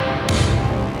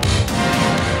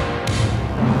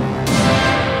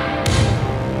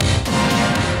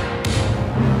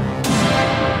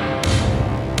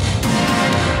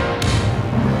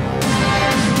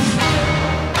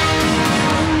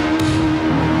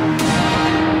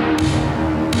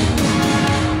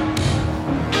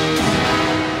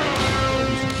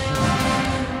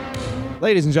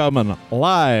Ladies and gentlemen,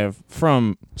 live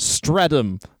from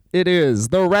Streatham, it is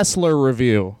the Wrestler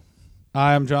Review.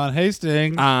 I'm John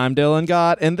Hastings. I'm Dylan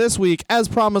Gott, and this week, as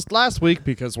promised last week,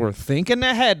 because we're thinking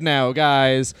ahead now,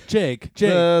 guys, Jake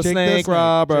the Snake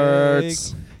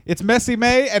Roberts. Jake. It's Messy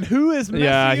May, and who is messier?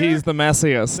 Yeah, he's the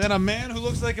messiest. Then a man who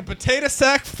looks like a potato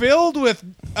sack filled with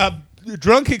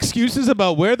drunk excuses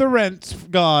about where the rent's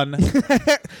gone.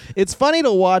 It's funny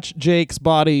to watch Jake's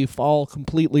body fall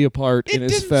completely apart in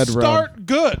his Fed run. It didn't start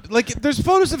good. Like, there's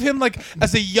photos of him, like,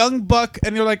 as a young buck,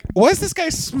 and you're like, why is this guy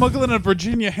smuggling a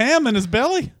Virginia ham in his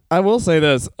belly? I will say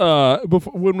this.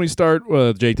 When we start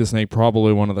with Jake the Snake,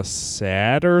 probably one of the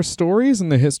sadder stories in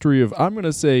the history of, I'm going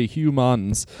to say,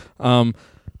 humans.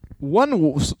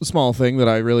 One small thing that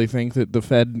I really think that the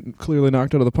Fed clearly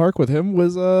knocked out of the park with him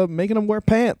was making him wear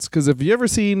pants. Because if you ever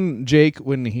seen Jake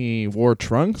when he wore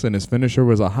trunks and his finisher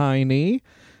was a high knee,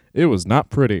 it was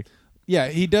not pretty. Yeah,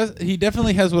 he does. He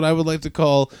definitely has what I would like to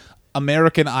call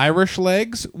American Irish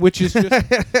legs, which is just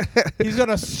he's got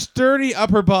a sturdy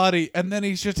upper body, and then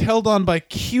he's just held on by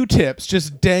Q-tips,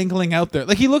 just dangling out there.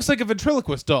 Like, he looks like a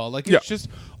ventriloquist doll. Like, it's just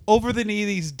over the knee,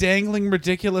 these dangling,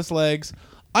 ridiculous legs.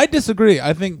 I disagree.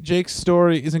 I think Jake's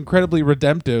story is incredibly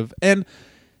redemptive. And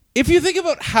if you think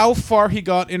about how far he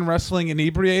got in wrestling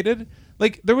inebriated,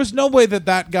 like, there was no way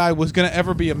that guy was going to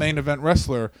ever be a main event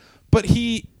wrestler. But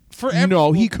he could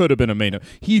have been a main event.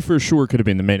 He for sure could have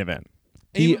been the main event.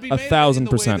 He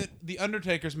 1,000%. The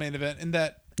Undertaker's main event, in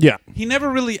that he never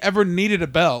really ever needed a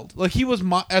belt. Like, he was,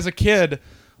 as a kid,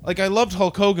 like, I loved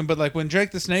Hulk Hogan, but like when Jake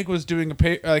the Snake was doing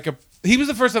he was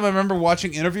the first time I remember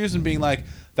watching interviews and being like,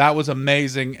 that was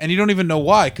amazing. And you don't even know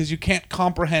why, because you can't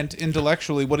comprehend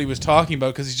intellectually what he was talking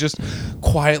about, because he's just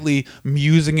quietly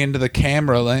musing into the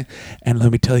camera. Like, and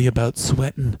let me tell you about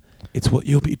sweating. It's what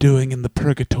you'll be doing in the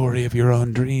purgatory of your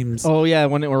own dreams. Oh, yeah,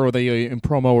 in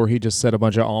promo where he just said a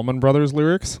bunch of Allman Brothers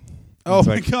lyrics. Oh,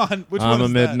 my God. Which one is I'm a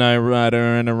midnight rider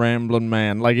and a rambling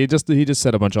man. Like, he just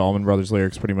said a bunch of Allman Brothers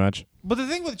lyrics, pretty much. But the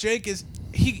thing with Jake is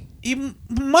he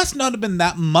must not have been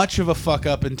that much of a fuck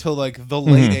up until, like, the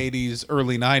late 80s,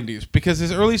 early 90s. Because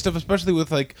his early stuff, especially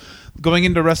with, like, going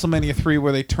into WrestleMania 3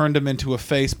 where they turned him into a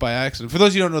face by accident. For those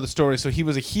of you who don't know the story, so he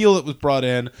was a heel that was brought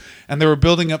in, and they were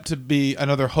building up to be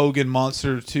another Hogan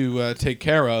monster to take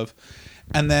care of.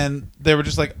 And then they were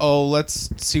just like, oh, let's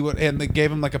see what... And they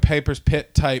gave him, like, a Piper's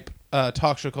Pit type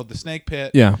talk show called The Snake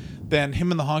Pit. Yeah. Then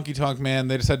him and the Honky Tonk Man,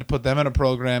 they decided to put them in a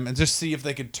program and just see if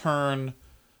they could turn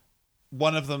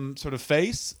one of them sort of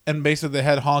face. And basically they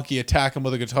had Honky attack him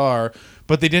with a guitar,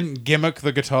 but they didn't gimmick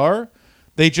the guitar.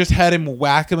 They just had him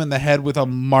whack him in the head with a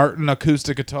Martin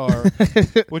acoustic guitar,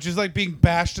 which is like being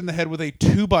bashed in the head with a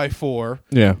 2x4.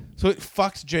 Yeah. So it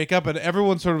fucked Jake up, and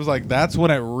everyone sort of was like, that's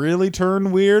when it really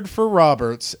turned weird for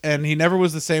Roberts. And he never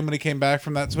was the same when he came back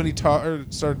from that. It's when he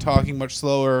started talking much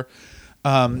slower.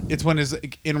 It's when his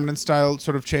intermittent style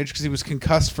sort of changed because he was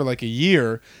concussed for like a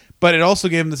year. But it also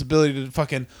gave him this ability to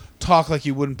fucking talk like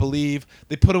you wouldn't believe.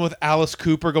 They put him with Alice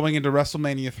Cooper going into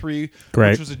WrestleMania 3,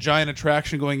 which was a giant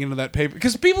attraction going into that paper.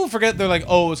 Because people forget, they're like,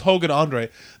 oh, it was Hogan Andre.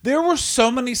 There were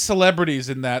so many celebrities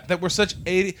in that were such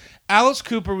 80... Alice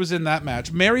Cooper was in that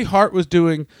match. Mary Hart was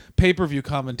doing pay-per-view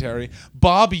commentary.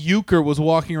 Bob Uecker was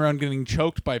walking around getting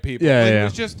choked by people. It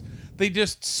was just... They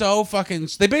just so fucking...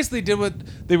 They basically did what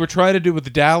they were trying to do with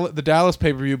the Dallas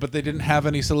pay-per-view, but they didn't have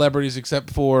any celebrities except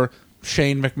for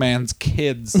Shane McMahon's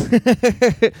kids.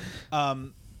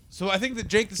 So I think that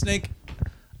Jake the Snake...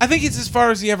 I think it's as far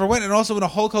as he ever went. And also in a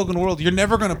Hulk Hogan world, you're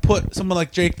never going to put someone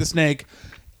like Jake the Snake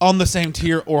on the same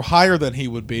tier or higher than he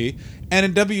would be. And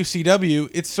in WCW,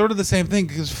 it's sort of the same thing,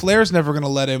 because Flair's never going to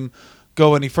let him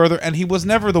go any further, and he was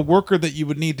never the worker that you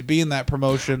would need to be in that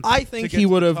promotion. I think he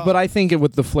would have, but I think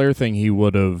with the Flair thing, he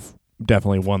would have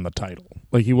definitely won the title.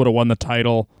 Like, he would have won the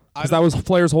title, because that was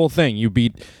Flair's whole thing. You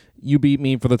beat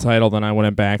me for the title, then I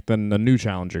went back, then the new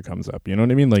challenger comes up. You know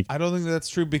what I mean? Like, I don't think that's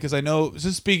true, because I know,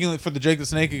 just speaking for the Jake the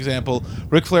Snake example,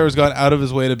 Ric Flair has gone out of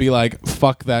his way to be like,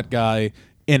 fuck that guy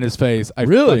in his face. I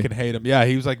fucking hate him. Yeah,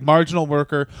 he was like marginal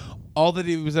worker. All that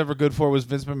he was ever good for was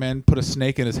Vince McMahon put a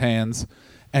snake in his hands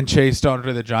and chased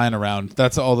Andre the Giant around.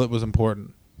 That's all that was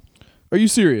important. Are you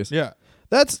serious? Yeah.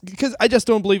 That's because I just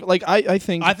don't believe. Like, I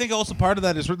think also part of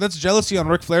that is that's jealousy on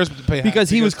Ric Flair's behalf, because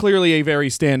he was clearly a very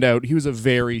standout. He was a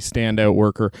very standout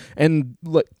worker, and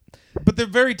but they're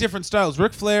very different styles.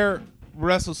 Ric Flair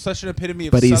wrestles such an epitome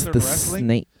of Southern wrestling.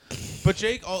 Snake. But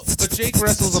Jake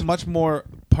wrestles a much more,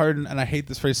 and I hate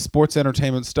this phrase, sports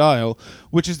entertainment style,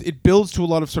 which is it builds to a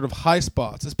lot of sort of high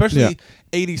spots, especially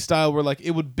 80s style, where like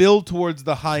it would build towards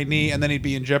the high knee and then he'd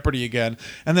be in jeopardy again,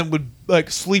 and then would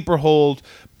like sleeper hold,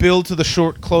 build to the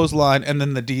short clothesline, and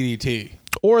then the DDT.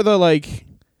 Or the like,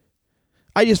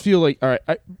 I just feel like, all right,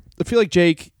 I feel like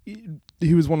Jake,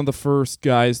 he was one of the first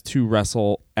guys to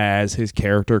wrestle as his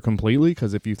character completely,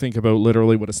 because if you think about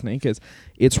literally what a snake is,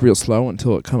 it's real slow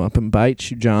until it come up and bites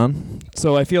you, John.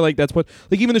 So I feel like that's what,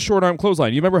 like even the short arm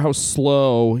clothesline, you remember how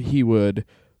slow he would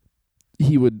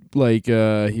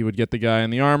get the guy in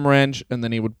the arm wrench, and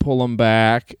then he would pull him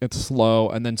back. It's slow,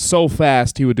 and then so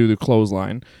fast he would do the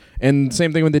clothesline. And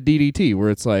same thing with the DDT,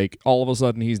 where it's like all of a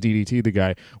sudden he's DDT the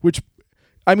guy. Which,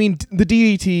 I mean, the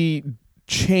DDT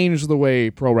changed the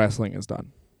way pro wrestling is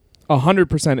done.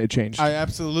 100% it changed. I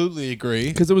absolutely agree.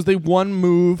 Because it was the one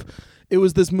move. It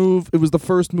was this move. It was the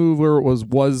first move where it was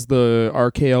the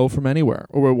RKO from anywhere,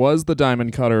 or it was the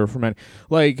diamond cutter from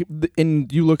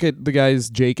and you look at the guys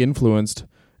Jake influenced,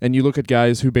 and you look at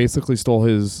guys who basically stole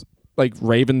his, like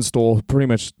Raven pretty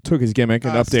much took his gimmick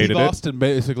and updated Steve Austin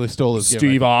basically stole his gimmick.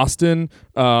 Steve Austin.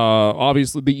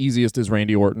 Obviously the easiest is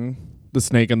Randy Orton. The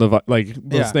snake and the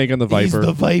snake and the viper. He's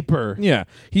the viper. Yeah,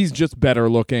 he's just better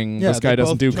looking. Yeah, this guy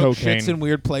doesn't do cocaine. Shits in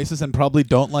weird places and probably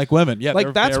don't like women. Yeah,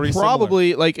 like that's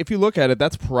probably like if you look at it,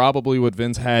 that's probably what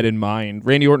Vince had in mind.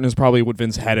 Randy Orton is probably what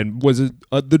Vince had and was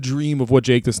the dream of what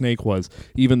Jake the Snake was.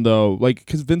 Even though, like,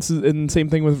 because Vince is, and same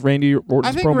thing with Randy Orton's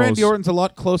I think promos. Randy Orton's a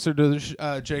lot closer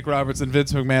to Jake Roberts than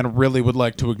Vince McMahon really would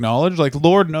like to acknowledge. Like,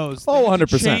 Lord knows, Oh,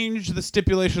 100%. Change the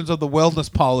stipulations of the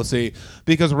wellness policy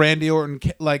because Randy Orton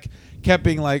kept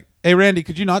being like, "Hey, Randy,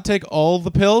 could you not take all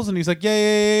the pills?" And he's like,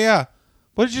 "Yeah.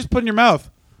 What did you just put in your mouth?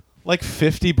 Like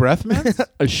 50 breath mints?"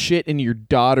 A shit in your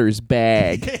daughter's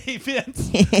bag. Hey,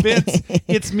 Vince,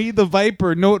 it's me, the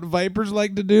Viper. Know what vipers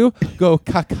like to do? Go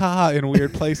caca in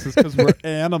weird places because we're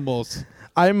animals.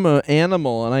 I'm an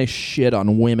animal and I shit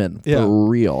on women for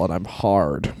real, and I'm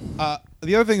hard.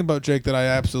 The other thing about Jake that I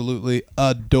absolutely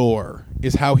adore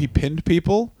is how he pinned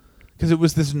people, because it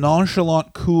was this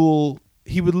nonchalant, cool.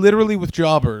 He would literally, with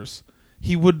jobbers,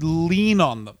 he would lean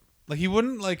on them. Like, he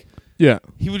wouldn't, like... Yeah.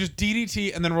 He would just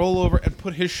DDT and then roll over and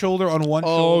put his shoulder on one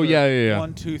shoulder. Oh, yeah.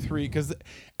 1, 2, 3.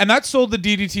 And that sold the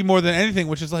DDT more than anything,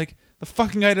 which is like, the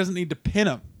fucking guy doesn't need to pin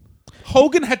him.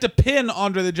 Hogan had to pin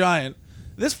Andre the Giant.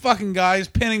 This fucking guy is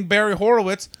pinning Barry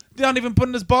Horowitz, not even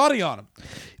putting his body on him.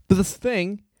 But this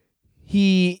thing,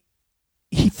 he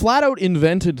flat out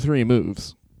invented 3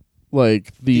 moves.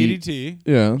 Like the DDT.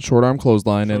 Yeah, short arm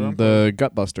clothesline and the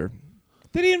gut buster.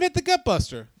 Did he invent the gut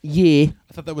buster? Yeah.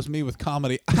 I thought that was me with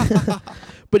comedy.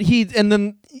 But and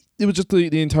then it was just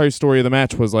the entire story of the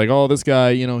match was like, oh, this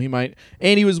guy, he might,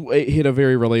 and he hit a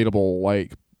very relatable,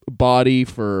 like, body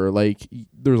for, like,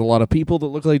 there's a lot of people that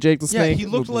look like Jake the Snake. Yeah, he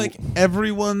looked like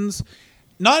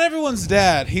not everyone's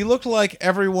dad. He looked like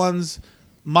everyone's.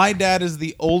 My dad is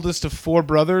the oldest of 4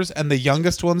 brothers, and the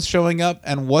youngest one's showing up.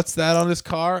 And what's that on his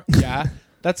car? Yeah,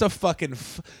 that's a fucking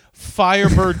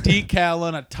Firebird decal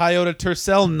on a Toyota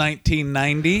Tercel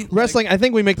 1990. Wrestling, I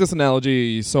think we make this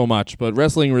analogy so much, but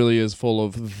wrestling really is full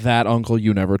of that uncle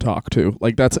you never talk to.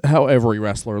 Like, that's how every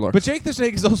wrestler looks. But Jake the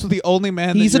Snake is also the only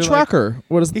man. He's a trucker.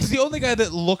 He's the only guy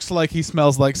that looks like he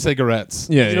smells like cigarettes.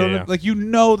 Yeah, you know yeah. Like,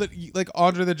 that, like,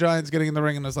 Andre the Giant's getting in the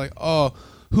ring, and it's like, oh.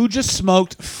 Who just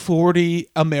smoked 40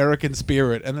 American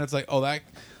Spirit? And then it's like, oh, there's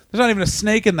not even a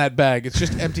snake in that bag. It's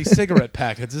just empty cigarette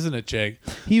packets, isn't it, Jake?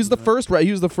 He was the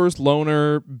first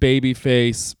loner baby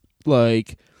face,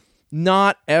 like,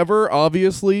 not ever,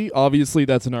 obviously. Obviously,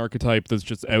 that's an archetype that's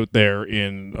just out there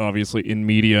in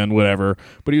media and whatever.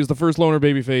 But he was the first loner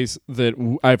baby face that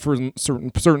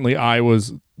certainly I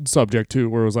was subject to,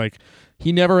 where it was like,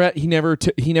 he never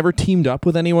teamed up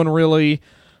with anyone really.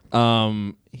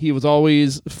 He was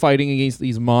always fighting against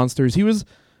these monsters. He was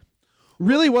a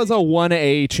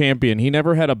 1A champion. He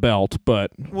never had a belt,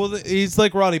 but... Well, he's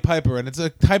like Roddy Piper, and it's a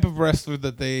type of wrestler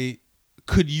that they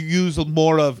could use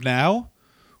more of now,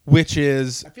 which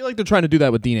is... I feel like they're trying to do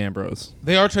that with Dean Ambrose.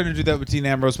 They are trying to do that with Dean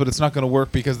Ambrose, but it's not going to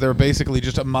work because they're basically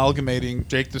just amalgamating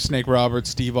Jake the Snake Roberts,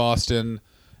 Steve Austin,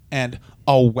 and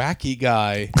a wacky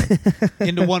guy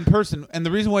into one person. And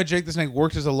the reason why Jake the Snake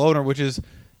works as a loner, which is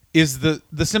the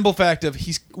simple fact of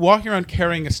he's walking around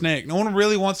carrying a snake. No one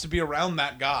really wants to be around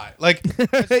that guy. Like,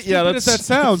 as that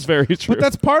sounds, very true. But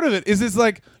that's part of it. It's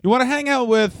like you want to hang out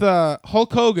with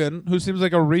Hulk Hogan, who seems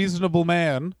like a reasonable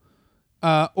man,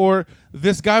 or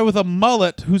this guy with a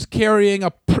mullet who's carrying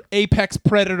a apex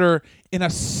predator in a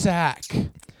sack.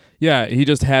 Yeah, he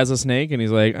just has a snake, and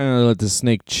he's like, I'm gonna let the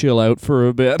snake chill out for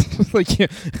a bit. Like, yeah.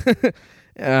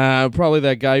 Probably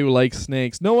that guy who likes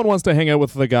snakes. No one wants to hang out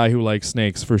with the guy who likes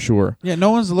snakes, for sure. Yeah, no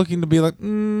one's looking to be like,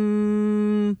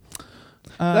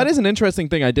 That is an interesting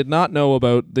thing I did not know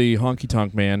about the Honky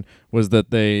Tonk Man, was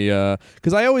that they,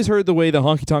 because I always heard the way the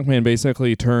Honky Tonk Man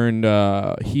basically turned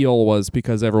heel was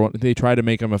because they tried to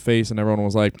make him a face, and everyone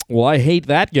was like, well, I hate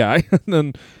that guy.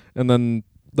 and then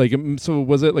like, so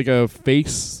was it like a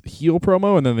face heel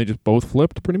promo, and then they just both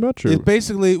flipped pretty much? Or? It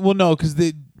basically, well, no, because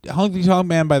the Honky Tonk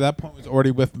Man by that point was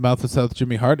already with Mouth of South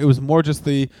Jimmy Hart. It was more just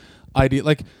the idea,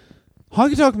 like,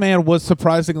 Honky Tonk Man was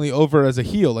surprisingly over as a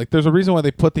heel. Like, there's a reason why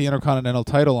they put the Intercontinental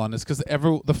title on. Is because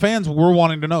the fans were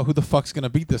wanting to know who the fuck's going to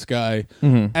beat this guy.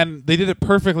 Mm-hmm. And they did it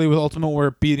perfectly with Ultimate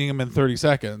Warrior beating him in 30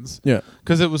 seconds. Yeah.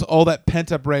 Because it was all that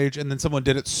pent-up rage, and then someone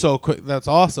did it so quick. That's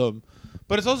awesome.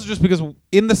 But it's also just because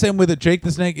in the same way that Jake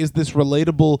the Snake is this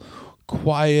relatable,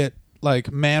 quiet,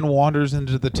 like, man wanders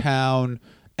into the town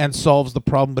and solves the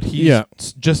problem, but he's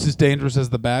just as dangerous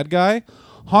as the bad guy,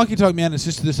 Honky Tonk Man is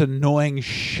just this annoying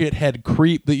shithead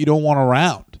creep that you don't want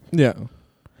around. Yeah.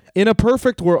 In a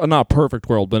perfect world, not perfect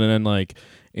world, but in like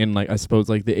I suppose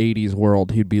like the 80s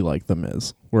world, he'd be like The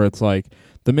Miz, where it's like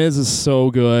The Miz is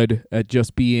so good at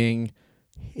just being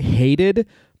hated,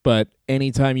 but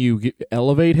anytime you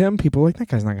elevate him, people are like, that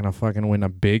guy's not going to fucking win a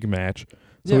big match.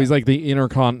 So he's like the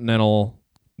Intercontinental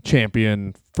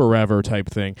champion forever type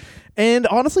thing. And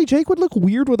honestly, Jake would look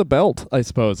weird with a belt, I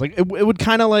suppose. Like it would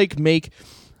kind of like make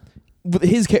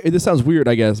his this sounds weird,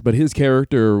 I guess, but his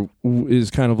character is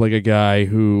kind of like a guy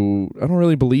who I don't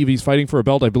really believe he's fighting for a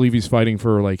belt. I believe he's fighting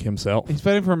for like himself. He's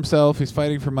fighting for himself. He's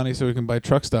fighting for money so he can buy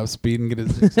truck stop speed and get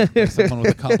his by someone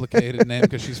with a complicated name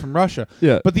because she's from Russia.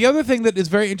 Yeah. But the other thing that is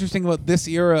very interesting about this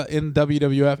era in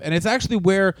WWF, and it's actually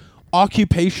where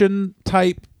occupation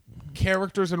type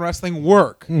characters in wrestling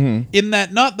work, in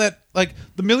that, not that, like,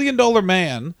 the $1 Million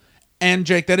Man and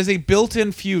Jake, that is a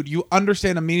built-in feud. You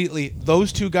understand immediately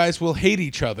those two guys will hate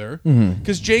each other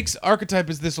because Jake's archetype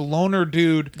is this loner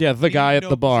dude. Yeah, the guy at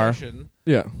the bar.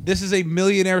 Yeah. This is a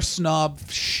millionaire snob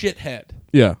shithead.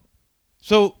 Yeah.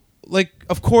 So, like,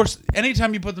 of course,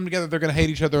 anytime you put them together, they're going to hate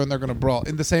each other and they're going to brawl.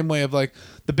 In the same way of, like,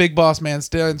 the Big Boss Man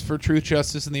stands for truth,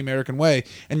 justice, and the American way,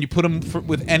 and you put him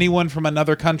with anyone from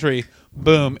another country,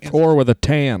 boom. Or with a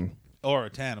tan. Or a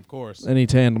tan, of course. Any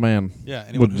tanned man. Yeah,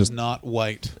 anyone who's not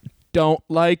white. Don't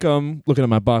like him. Looking at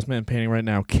my Boss Man painting right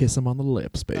now. Kiss him on the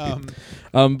lips, baby.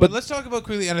 But let's talk about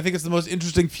quickly, and I think it's the most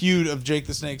interesting feud of Jake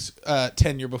the Snake's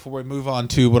tenure before we move on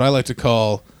to what I like to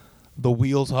call the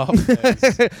wheels off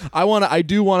phase. I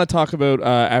do want to talk about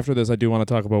after this. I do want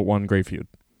to talk about one great feud.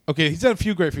 Okay, he's had a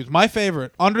few great feuds. My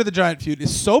favorite, Andre the Giant feud,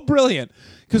 is so brilliant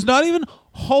because not even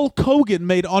Hulk Hogan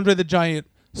made Andre the Giant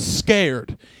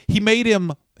scared. He beat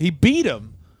him,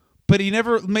 but he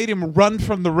never made him run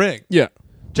from the ring. Yeah.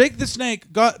 Jake the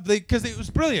Snake because it was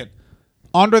brilliant.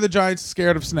 Andre the Giant's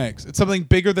scared of snakes. It's something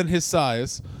bigger than his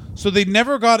size. So they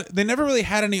never really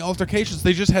had any altercations.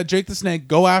 They just had Jake the Snake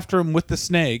go after him with the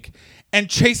snake and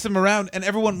chase him around, and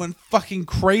everyone went fucking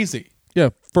crazy. Yeah,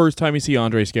 first time you see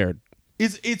Andre scared.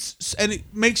 It's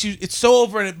so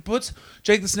over, and it puts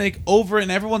Jake the Snake over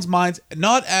in everyone's minds,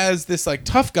 not as this like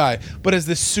tough guy, but as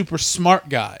this super smart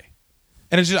guy.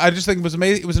 And I just think it was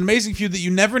amazing. It was an amazing feud that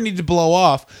you never need to blow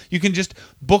off. You can just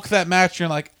book that match. And you're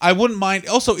like, I wouldn't mind.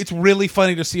 Also, it's really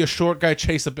funny to see a short guy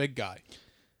chase a big guy.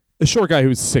 A short guy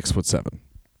who's 6'7".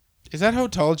 Is that how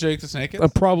tall Jake the Snake is?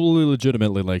 Probably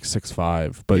legitimately like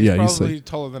 6'5", but he's he's probably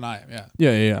taller than I am. Yeah.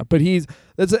 Yeah. But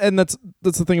that's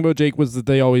the thing about Jake was that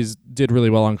they always did really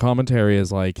well on commentary.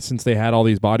 Is like since they had all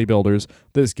these bodybuilders,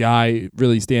 this guy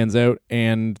really stands out,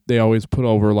 and they always put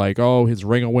over like his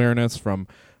ring awareness from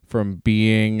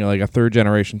being like a third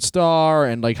generation star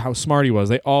and like how smart he was.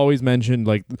 They always mentioned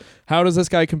like how does this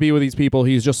guy compete with these people?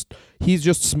 He's just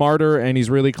smarter and he's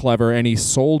really clever and he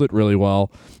sold it really well.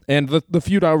 And the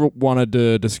feud I wanted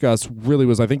to discuss really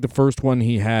was I think the first one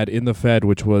he had in the Fed,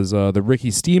 which was the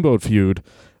Ricky Steamboat feud.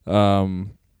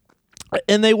 And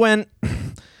they went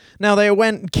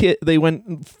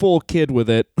full kid with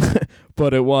it.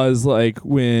 But it was like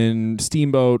when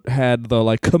Steamboat had the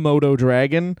like Komodo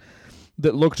dragon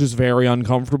that looked just very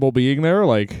uncomfortable being there,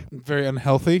 like very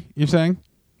unhealthy. You're saying?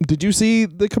 Did you see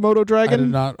the Komodo dragon? I did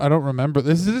not. I don't remember.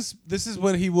 This is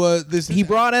when he was. He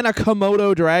brought in a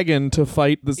Komodo dragon to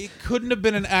fight this. It couldn't have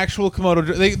been an actual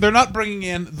Komodo. They're not bringing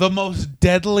in the most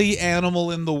deadly animal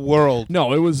in the world.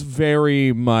 No, it was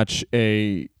very much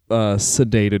a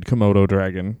sedated Komodo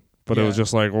dragon. But it was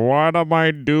just like, what am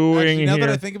I doing here? Now that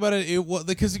I think about it,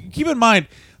 because keep in mind,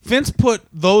 Vince put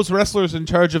those wrestlers in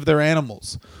charge of their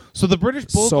animals. So the British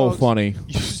Bulldogs funny.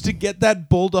 used to get that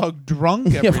bulldog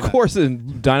drunk every of night. course,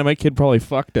 and Dynamite Kid probably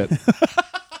fucked it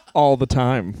all the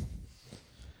time.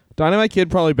 Dynamite Kid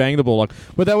probably banged the bulldog.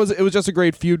 But it was just a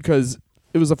great feud because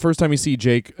it was the first time you see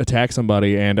Jake attack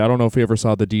somebody, and I don't know if you ever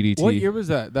saw the DDT. What year was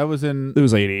that? That was in. It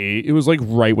was 88. It was like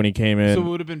right when he came in. So it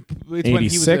would have been. It's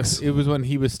 86? It was when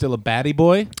he was still a baddie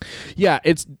boy. Yeah,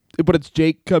 it's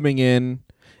Jake coming in.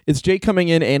 It's Jake coming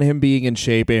in and him being in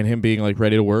shape and him being like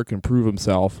ready to work and prove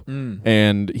himself.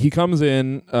 And he comes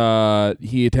in,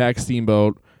 he attacks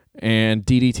Steamboat and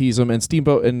DDTs him, and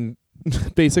Steamboat, and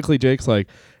basically Jake's like,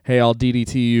 hey, I'll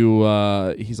DDT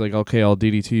you. He's like, okay, I'll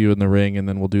DDT you in the ring, and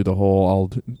then we'll do the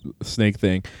whole snake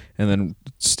thing. And then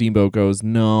Steamboat goes,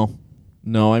 no,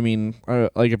 I mean,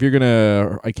 like if you're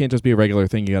gonna, I can't just be a regular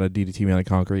thing. You gotta DDT me on the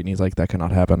concrete. And he's like, that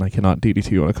cannot happen. I cannot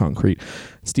DDT you on the concrete.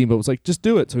 Steamboat was like, just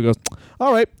do it. So he goes,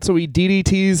 all right. So he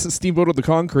DDTs Steamboat on the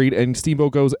concrete, and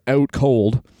Steamboat goes out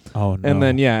cold. Oh no!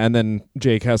 And then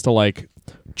Jake has to like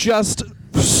just.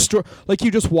 Like you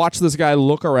just watch this guy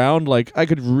look around like, I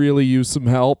could really use some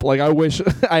help. Like I wish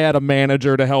I had a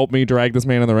manager to help me drag this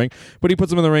man in the ring. But he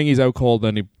puts him in the ring, he's out cold,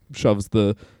 then he shoves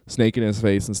the snake in his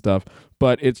face and stuff.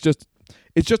 But it's just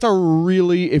a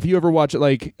really, if you ever watch it,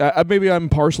 like maybe I'm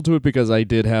partial to it because I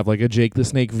did have like a Jake the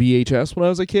Snake VHS when I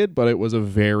was a kid, but it was a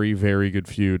very, very good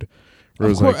feud.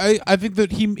 Of course, I think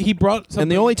that he brought something.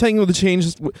 And the only thing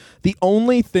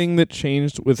that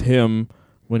changed with him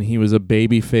when he was a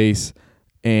babyface,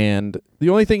 and the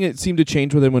only thing that seemed to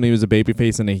change with him when he was a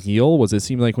babyface and a heel was it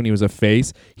seemed like when he was a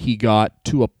face, he got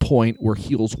to a point where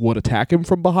heels would attack him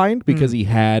from behind because he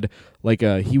had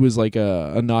he was like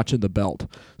a notch in the belt.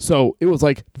 So it was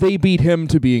like they beat him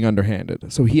to being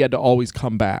underhanded. So he had to always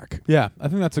come back. Yeah, I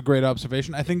think that's a great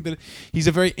observation. I think that he's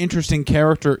a very interesting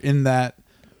character in that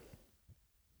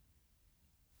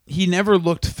he never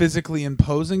looked physically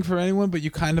imposing for anyone, but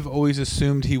you kind of always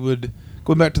assumed he would,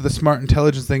 going back to the smart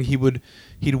intelligence thing,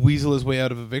 he'd weasel his way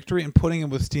out of a victory, and putting him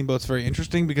with Steamboat's very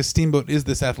interesting because Steamboat is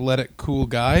this athletic, cool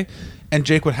guy, and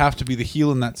Jake would have to be the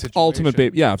heel in that situation. Ultimate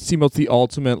baby. Yeah, Steamboat's the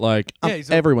ultimate, like,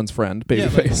 everyone's friend,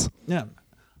 babyface. Yeah.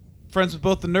 Friends with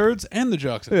both the nerds and the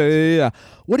jocks. Yeah.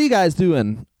 What are you guys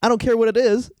doing? I don't care what it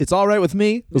is. It's all right with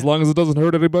me, as long as it doesn't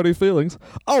hurt anybody's feelings.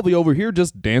 I'll be over here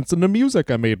just dancing to music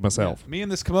I made myself. Me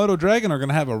and this Komodo dragon are going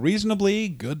to have a reasonably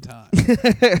good time.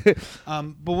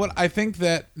 But what I think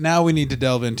that now we need to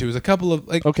delve into is a couple of...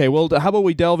 Okay, well, how about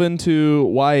we delve into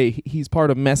why he's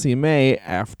part of Messy May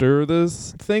after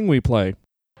this thing we play.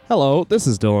 Hello, this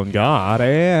is Dylan Gott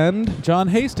and... John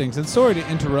Hastings, and sorry to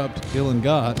interrupt Dylan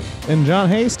Gott and John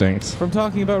Hastings from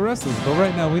talking about wrestling, but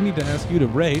right now we need to ask you to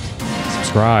rate,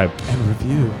 subscribe, and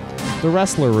review The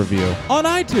Wrestler Review on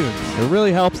iTunes. It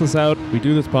really helps us out. We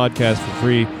do this podcast for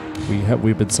free.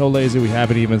 We've been so lazy we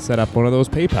haven't even set up one of those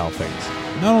PayPal things.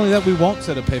 Not only that, we won't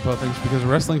set up PayPal things because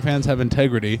wrestling fans have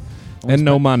integrity. And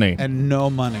no money. And no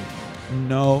money.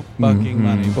 No fucking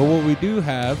money. But what we do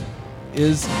have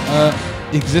is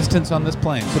existence on this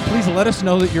plane. So please let us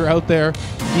know that you're out there.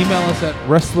 Email us at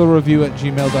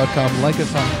wrestlerreview@gmail.com. Like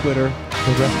us on Twitter,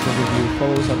 The Wrestler Review.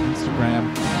 Follow us on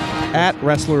Instagram. At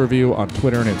Wrestler Review on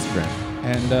Twitter and Instagram.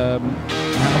 And now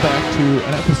back to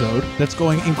an episode that's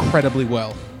going incredibly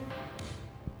well.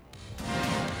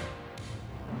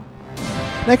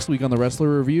 Next week on The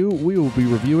Wrestler Review, we will be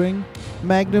reviewing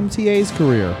Magnum TA's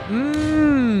career.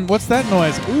 What's that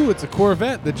noise? Ooh, it's a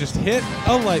Corvette that just hit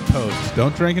a light post.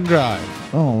 Don't drink and drive.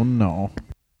 Oh, no.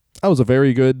 That was a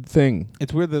very good thing.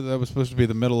 It's weird that was supposed to be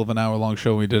the middle of an hour-long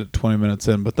show. We did it 20 minutes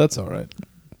in, but that's all right.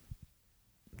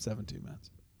 17 minutes.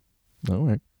 All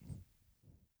right.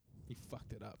 You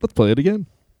fucked it up. Let's play it again.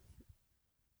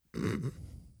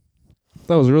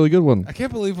 That was a really good one. I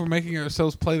can't believe we're making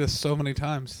ourselves play this so many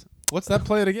times. What's that?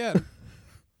 Play it again.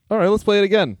 All right, let's play it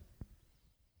again.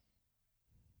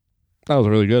 That was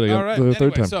really good. All right.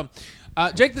 Third time. So,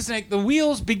 Jake the Snake, the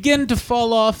wheels begin to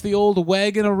fall off the old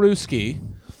wagon-a-rooski.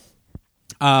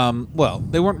 Well,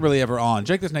 they weren't really ever on.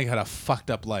 Jake the Snake had a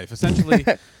fucked up life. Essentially,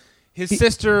 his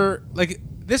sister,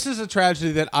 this is a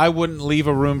tragedy that I wouldn't leave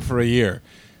a room for a year.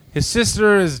 His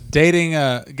sister is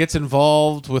gets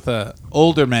involved with an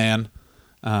older man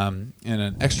in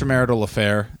an extramarital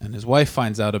affair, and his wife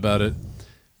finds out about it,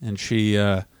 and she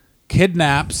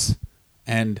kidnaps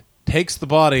and takes the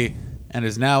body and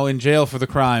is now in jail for the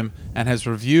crime and has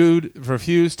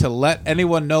refused to let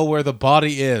anyone know where the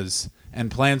body is and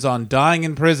plans on dying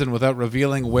in prison without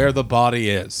revealing where the body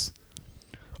is.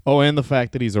 Oh, and the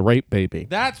fact that he's a rape baby.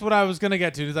 That's what I was going to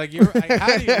get to. It's like,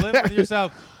 how do you live with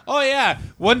yourself? Oh, yeah.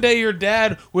 One day your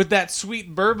dad, with that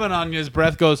sweet bourbon on his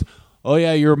breath, goes, oh,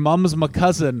 yeah, your mom's my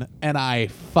cousin, and I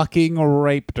fucking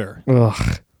raped her.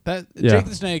 Ugh. Jake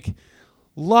the Snake,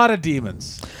 lot of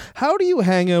demons. How do you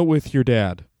hang out with your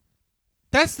dad?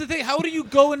 That's the thing. How do you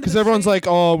go into? Because everyone's like,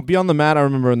 oh, Beyond the Mat. I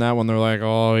remember in that one, they're like,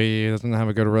 oh, he doesn't have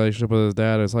a good relationship with his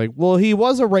dad. It's like, well, he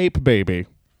was a rape baby.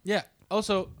 Yeah.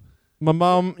 Also, Your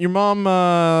mom.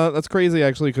 That's crazy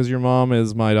actually, because your mom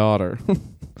is my daughter.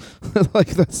 Like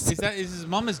that's. is his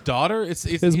mom his daughter?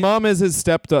 His mom is his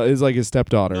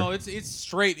stepdaughter. No, it's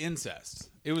straight incest.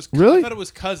 It was Really? I thought it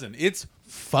was cousin. It's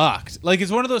fucked. Like,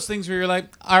 it's one of those things where you're like,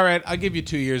 all right, I'll give you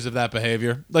 2 years of that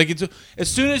behavior. Like, it's as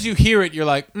soon as you hear it, you're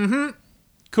like,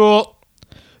 cool.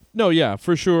 No, yeah,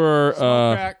 for sure.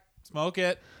 Smoke crack, smoke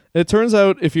it. It turns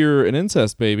out if you're an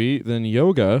incest baby, then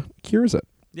yoga cures it.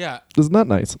 Yeah. Isn't that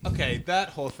nice? Okay, that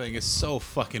whole thing is so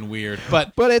fucking weird.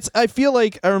 But But I feel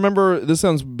like I remember, this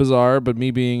sounds bizarre, but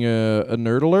me being a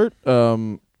nerd alert,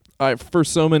 for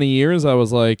so many years I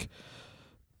was like,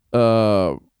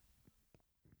 sorry,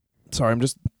 I'm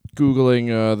just Googling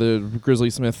the Grizzly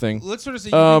Smith thing. let's sort of see.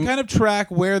 You can kind of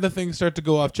track where the things start to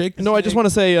go off. Jake. No, I just want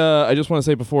to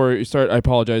say before you start, I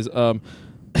apologize.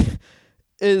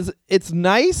 It's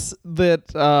nice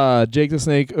that Jake the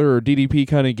Snake or DDP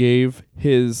kind of gave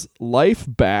his life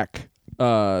back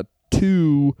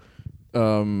to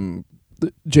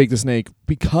Jake the Snake,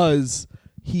 because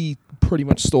he pretty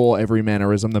much stole every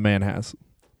mannerism the man has.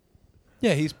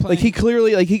 Yeah, he's playing. Like, he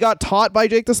clearly, he got taught by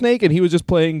Jake the Snake, and he was just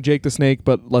playing Jake the Snake,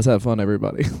 but let's have fun,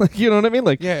 everybody. Like, you know what I mean?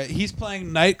 Like, yeah, he's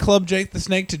playing nightclub Jake the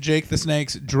Snake to Jake the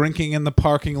Snake's drinking in the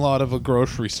parking lot of a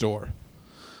grocery store.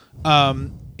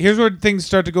 Here's where things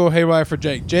start to go haywire for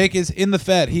Jake. Jake is in the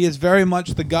Fed. He is very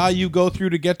much the guy you go through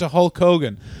to get to Hulk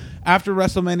Hogan. After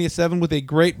WrestleMania 7 with a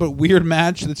great but weird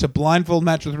match that's a blindfold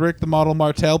match with Rick the Model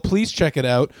Martel, please check it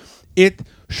out. It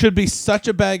should be such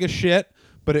a bag of shit,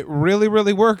 but it really,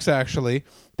 really works, actually.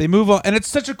 They move on, and it's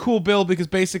such a cool build because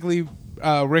basically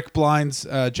Rick blinds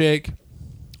Jake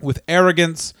with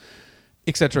arrogance,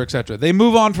 etc., etc. They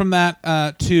move on from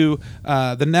that to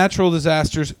the natural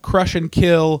disasters, crush and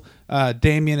kill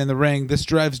Damien in the ring. This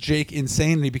drives Jake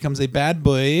insane, and he becomes a bad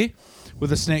boy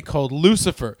with a snake called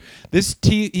Lucifer.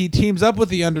 He teams up with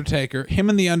The Undertaker. Him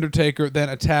and The Undertaker then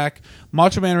attack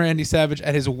Macho Man Randy Savage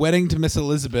at his wedding to Miss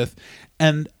Elizabeth,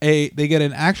 and they get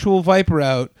an actual viper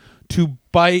out to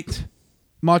bite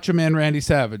Macho Man Randy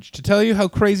Savage. To tell you how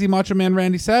crazy Macho Man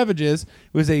Randy Savage is,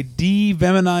 it was a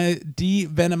devenomized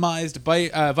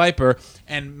viper,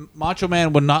 and Macho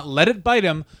Man would not let it bite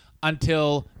him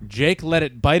until Jake let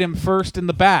it bite him first in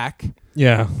the back.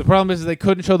 yeah. The problem is they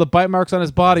couldn't show the bite marks on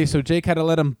his body, so Jake had to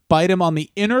let him bite him on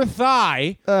the inner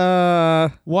thigh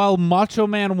while Macho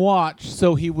Man watched,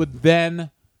 so he would then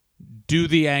do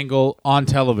the angle on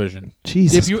television.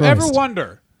 Jesus If you Christ. ever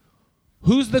wonder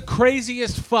who's the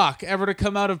craziest fuck ever to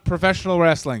come out of professional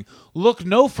wrestling, look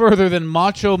no further than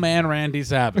Macho Man Randy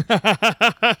Savage. Well,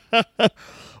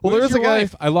 Where's there's a your guy.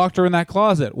 wife? I locked her in that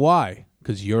closet. Why?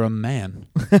 Because you're a man.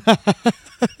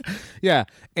 Yeah,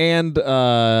 and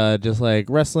just like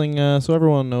wrestling, so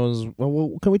everyone knows.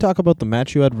 Well, can we talk about the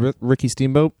match you had with Ricky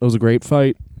Steamboat? It was a great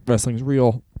fight. Wrestling's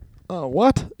real.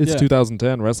 What? It's Yeah.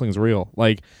 2010. Wrestling's real.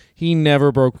 Like, he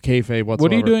never broke kayfabe whatsoever.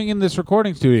 What are you doing in this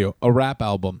recording studio? A rap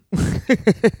album.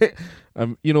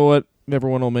 You know what?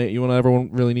 Everyone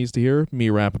really needs to hear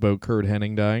me rap about Kurt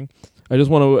Hennig dying. I just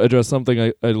want to address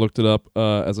something. I looked it up,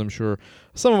 as I'm sure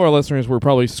some of our listeners were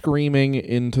probably screaming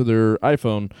into their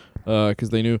iPhone because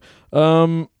they knew.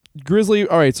 Grizzly.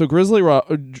 All right, so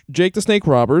Jake the Snake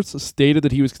Roberts stated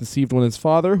that he was conceived when his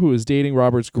father, who was dating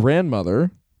Robert's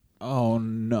grandmother, Oh,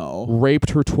 no.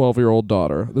 raped her 12-year-old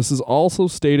daughter. This is also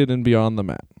stated in Beyond the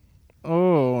Mat.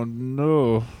 Oh,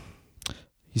 no.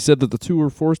 He said that the two were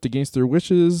forced against their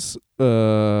wishes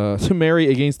to marry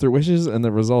against their wishes, and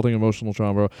the resulting emotional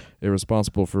trauma is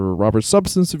responsible for Robert's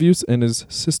substance abuse and his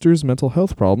sister's mental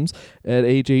health problems. At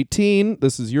age 18,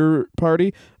 this is your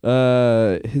party,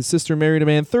 his sister married a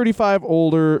man 35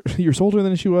 years older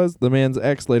than she was. The man's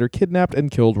ex later kidnapped and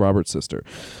killed Robert's sister.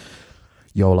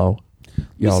 YOLO.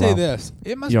 Let me say this.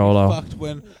 It must YOLO. be fucked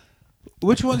when...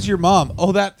 Which one's your mom?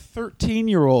 Oh, that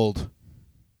 13-year-old.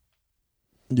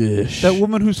 That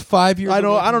woman who's 5 years old.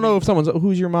 I don't know if someone's...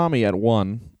 Who's your mommy at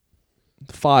 1?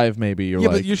 5, maybe. You're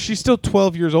like... but she's still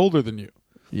 12 years older than you.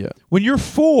 Yeah. When you're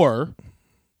 4,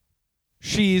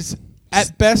 she's...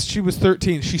 At best, she was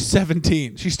 13. She's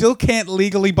 17. She still can't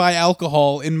legally buy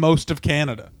alcohol in most of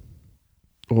Canada.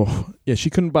 Oh, yeah, she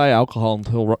couldn't buy alcohol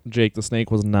until Jake the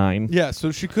Snake was 9. Yeah,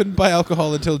 so she couldn't buy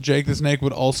alcohol until Jake the Snake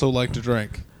would also like to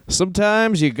drink.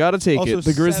 Sometimes you gotta take Also it.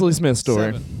 The Grizzly Smith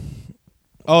story. 7.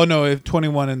 Oh, no,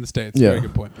 21 in the States. Yeah. Very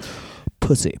good point.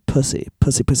 Pussy.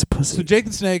 So Jake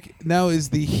the Snake now is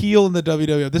the heel in the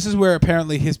WWF. This is where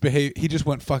apparently he just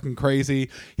went fucking crazy.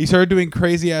 He started doing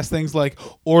crazy ass things like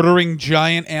ordering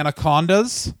giant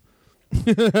anacondas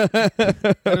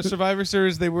At a Survivor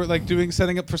Series, they were like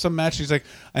setting up for some match. He's like,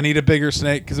 I need a bigger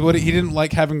snake, because he didn't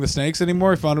like having the snakes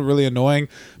anymore. He found it really annoying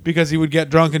because he would get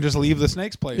drunk and just leave the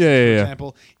snakes place. Yeah, for yeah.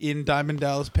 example, in Diamond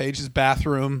Dallas Page's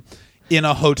bathroom, in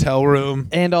a hotel room.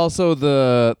 And also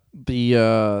the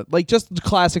like just the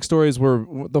classic stories were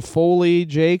the Foley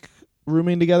Jake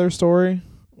rooming together story,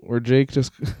 where Jake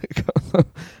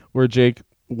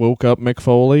woke up Mick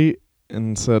Foley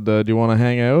and said, do you want to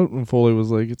hang out? And Foley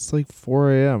was like, it's like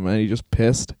 4 a.m. and he just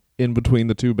pissed in between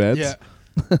the two beds. Yeah.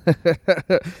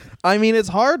 I mean, it's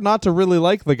hard not to really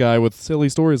like the guy with silly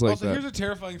stories like Also, that. here's a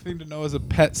terrifying thing to know as a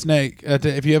pet snake.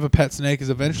 If you have a pet snake, is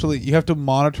eventually you have to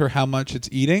monitor how much it's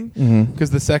eating,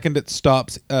 because the second it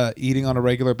stops eating on a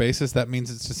regular basis, that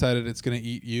means it's decided it's going to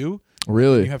eat you.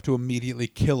 Really? You have to immediately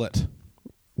kill it.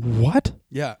 What?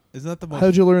 Yeah, isn't that the most?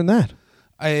 How'd you learn that?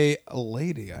 A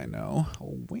lady I know,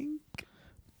 wink.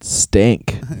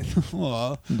 Stank.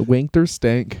 Aw, The winked or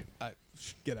stank?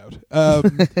 get out.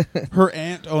 Her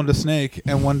aunt owned a snake,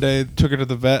 and one day took her to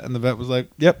the vet, and the vet was like,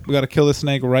 "Yep, we got to kill this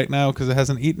snake right now because it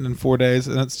hasn't eaten in 4 days,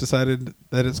 and it's decided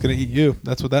that it's going to eat you."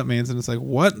 That's what that means. And it's like,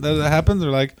 what? That happens?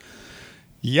 They're like,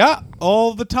 yeah,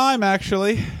 all the time,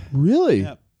 actually. Really?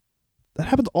 Yeah. That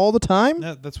happens all the time?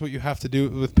 Yeah, that's what you have to do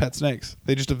with pet snakes.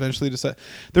 They just eventually decide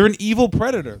they're an evil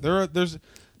predator. They're the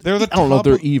I don't know if top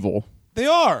they're of- evil. They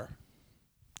are.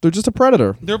 They're just a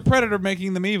predator. They're a predator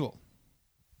making them evil.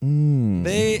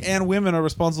 They and women are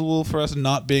responsible for us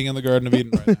not being in the Garden of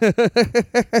Eden right now.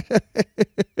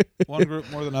 One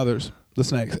group more than others. The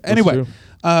snakes. Anyway, true.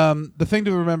 the thing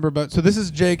to remember about, so this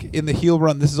is Jake in the heel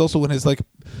run. This is also when his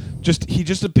he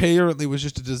just apparently was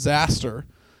just a disaster.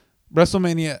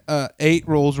 WrestleMania 8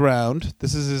 rolls round.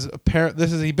 This is his apparent.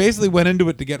 He basically went into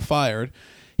it to get fired.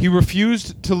 He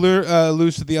refused to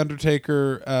lose to the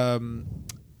Undertaker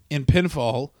in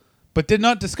pinfall, but did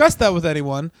not discuss that with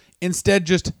anyone. Instead,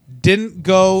 just didn't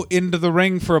go into the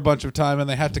ring for a bunch of time, and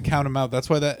they had to count him out. That's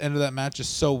why that end of that match is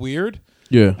so weird.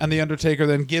 Yeah. And the Undertaker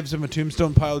then gives him a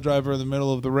tombstone pile driver in the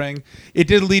middle of the ring. It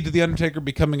did lead to the Undertaker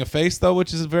becoming a face, though,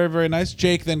 which is very, very nice.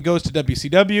 Jake then goes to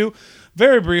WCW.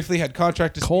 Very briefly, had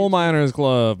contract disputes. Coal Miners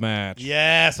Glove match.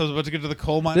 Yes, I was about to get to the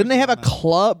coal mine. Didn't they have a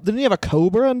club? Didn't he have a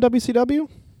Cobra in WCW?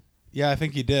 Yeah, I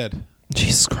think he did.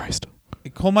 Jesus Christ.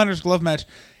 A coal miner's glove match.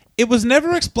 It was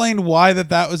never explained why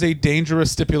that was a dangerous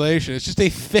stipulation. It's just a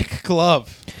thick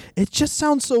glove. It just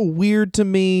sounds so weird to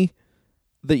me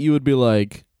that you would be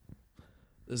like,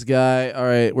 this guy, all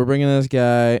right, we're bringing this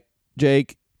guy.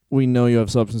 Jake, we know you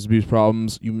have substance abuse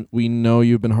problems. We know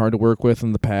you've been hard to work with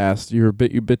in the past. You're a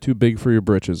bit too big for your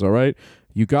britches, all right?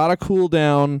 You got to cool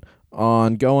down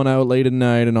on going out late at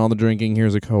night and all the drinking.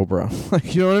 Here's a Cobra.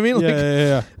 Like, you know what I mean? Like,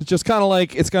 Yeah. it's just kind of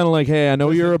like, hey, I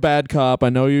know you're a bad cop. I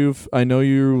know you've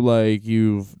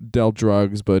dealt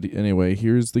drugs, but anyway,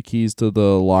 here's the keys to the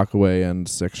lockaway and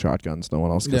 6 shotguns. No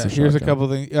one else gets a shotgun. Here's a couple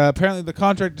things. Apparently, the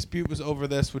contract dispute was over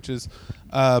this, which is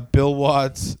Bill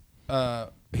Watts.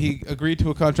 He agreed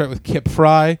to a contract with Kip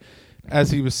Fry. As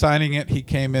he was signing it,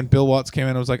 Bill Watts came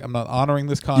in and was like, I'm not honoring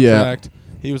this contract. Yeah.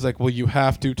 He was like, well, you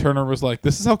have to. Turner was like,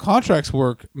 this is how contracts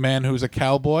work, man who's a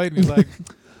cowboy. And he's like,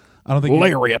 I don't think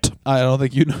Lariat. I don't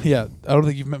think you know. Yeah, I don't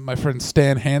think you've met my friend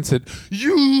Stan Hansen.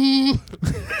 Is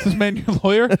this man your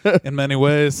lawyer? In many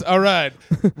ways. All right.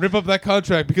 Rip up that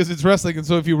contract because it's wrestling, and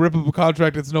so if you rip up a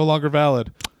contract, it's no longer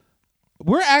valid.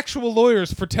 We're actual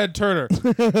lawyers for Ted Turner.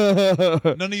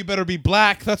 None of you better be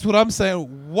black. That's what I'm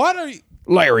saying. What are you?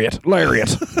 Lariat.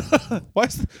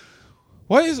 What's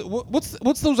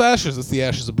those ashes? It's the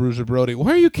ashes of Bruiser Brody.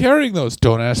 Why are you carrying those?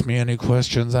 Don't ask me any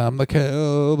questions. I'm the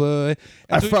cowboy.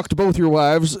 I fucked both your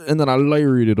wives and then I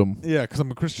lariated them. Yeah, because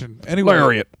I'm a Christian. Anyway,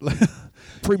 Lariat.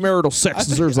 Premarital sex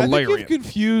deserves a I think lariat. you've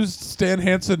confused Stan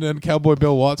Hansen and Cowboy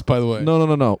Bill Watts, by the way.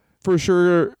 No. For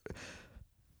sure.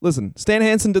 Listen, Stan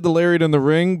Hansen did the lariat in the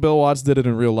ring. Bill Watts did it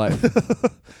in real life.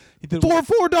 He did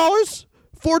 $4?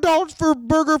 $4 for a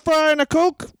burger, fry, and a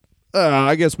Coke?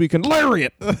 I guess we can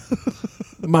lariat.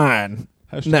 Mine.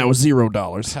 Now $0.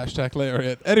 Hashtag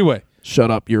lariat. Anyway.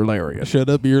 Shut up, your lariat. Shut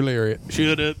up, your lariat.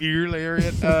 You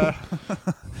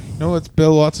know what's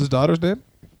Bill Watts' daughter's name?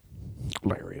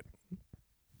 Lariat.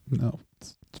 No,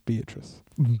 it's Beatrice.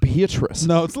 Beatrice.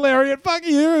 No, it's Lariat. Fuck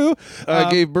you. I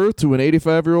gave birth to an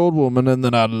 85-year-old woman, and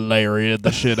then I lariated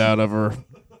the shit out of her.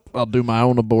 I'll do my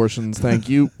own abortions, thank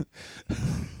you.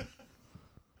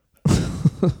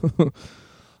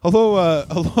 Hello,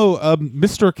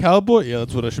 Mr. Cowboy. Yeah,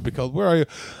 that's what I should be called. Where are you?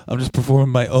 I'm just performing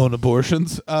my own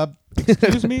abortions.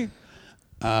 Excuse me.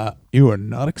 You are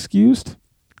not excused.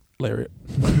 Lariat.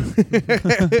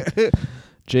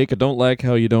 Jake, I don't like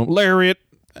how you don't lariat.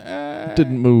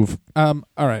 Didn't move. All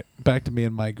right, back to me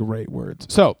and my great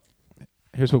words. So,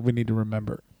 Here's what we need to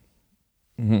remember.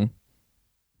 Mm-hmm.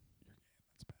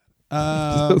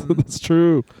 Um, That's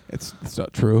true. It's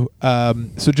not true.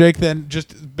 So Jake then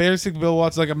just basically Bill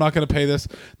Watts like, I'm not going to pay this.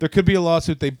 There could be a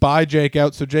lawsuit. They buy Jake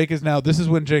out. So Jake is now. This is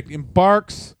when Jake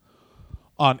embarks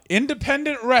on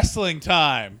independent wrestling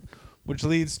time, which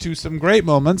leads to some great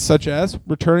moments, such as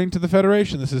returning to the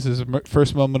Federation. This is his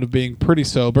first moment of being pretty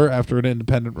sober after an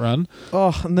independent run.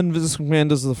 Oh, and then Vince McMahon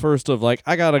does the first of like,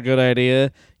 I got a good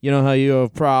idea. You know how you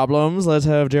have problems? Let's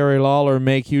have Jerry Lawler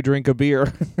make you drink a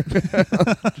beer.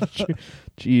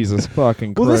 Jesus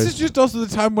fucking Christ. Well, this is just also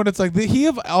the time when it's like he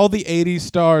of all the 80s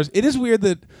stars. It is weird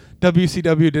that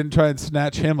WCW didn't try and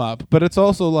snatch him up, but it's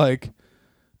also like,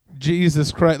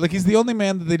 Jesus Christ. Like, he's the only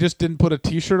man that they just didn't put a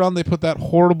T-shirt on. They put that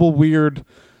horrible, weird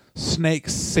snake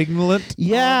singlet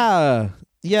on.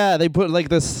 Yeah, they put like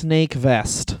the snake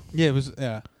vest. Yeah, it was,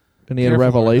 yeah. And he had Careful,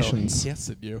 revelations. Yes,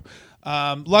 at you.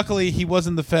 Luckily, he was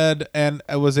in the Fed and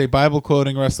was a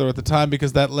Bible-quoting wrestler at the time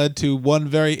because that led to one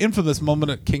very infamous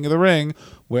moment at King of the Ring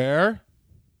where...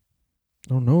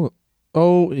 Oh, no.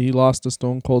 Oh, he lost to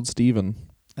Stone Cold Steven.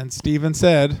 And Steven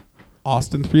said,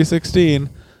 Austin 316...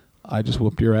 I just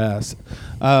whooped your ass.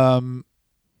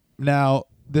 Now,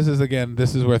 this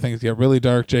is where things get really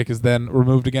dark. Jake is then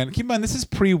removed again. Keep in mind, this is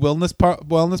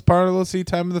pre-wellness policy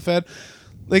time of the Fed.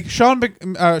 Like, Sean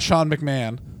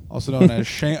McMahon, also known as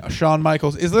Shawn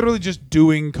Michaels, is literally just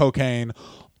doing cocaine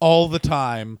all the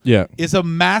time. Yeah. Is a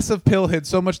massive pill head,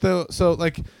 so much so,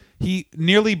 like, he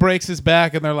nearly breaks his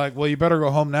back, and they're like, well, you better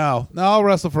go home now. No, I'll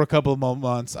wrestle for a couple of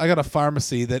months. I got a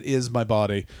pharmacy that is my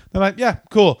body. They're like, yeah,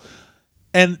 cool.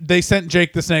 And they sent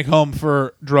Jake the Snake home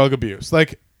for drug abuse.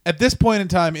 Like, at this point in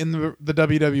time in the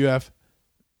WWF,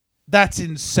 that's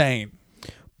insane.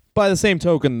 By the same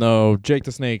token, though, Jake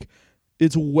the Snake,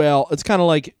 it's kind of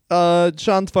like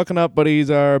Sean's fucking up, but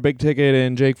he's our big ticket,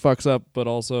 and Jake fucks up, but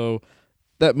also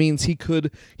that means he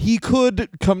could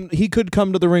come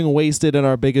to the ring wasted in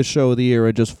our biggest show of the year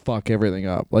and just fuck everything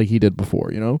up like he did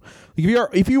before. You know,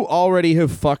 if you already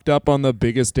have fucked up on the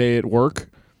biggest day at work.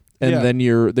 And then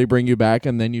they bring you back,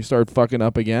 and then you start fucking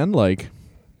up again. Like,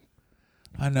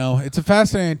 I know, it's a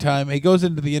fascinating time. He goes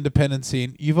into the independent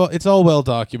scene. It's all well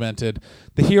documented.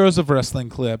 The Heroes of Wrestling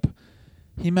clip.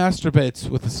 He masturbates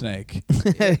with a snake.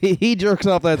 He jerks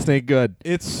off that snake good.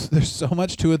 There's so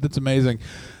much to it that's amazing.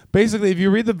 Basically, if you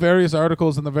read the various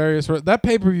articles and that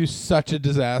pay-per-view is such a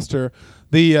disaster.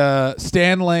 The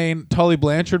Stan Lane Tully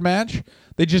Blanchard match,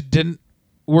 they just didn't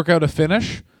work out a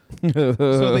finish.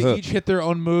 So they each hit their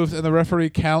own moves, and the referee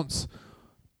counts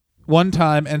one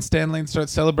time, and Stan Lane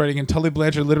starts celebrating, and Tully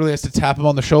Blanchard literally has to tap him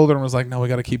on the shoulder and was like, no, we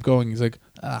got to keep going. He's like,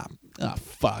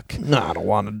 fuck. No, I don't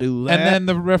want to do that. And then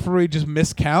the referee just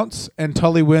miscounts, and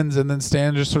Tully wins, and then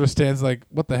Stan just sort of stands like,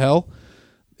 what the hell?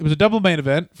 It was a double main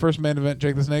event. First main event,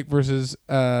 Jake the Snake versus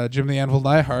Jim the Anvil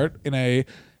Neidhart in a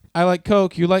I like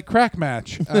Coke, you like crack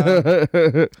match.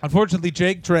 Unfortunately,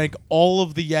 Jake drank all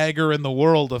of the Jaeger in the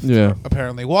world,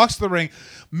 apparently. Walks to the ring,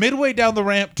 midway down the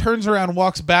ramp, turns around,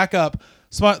 walks back up.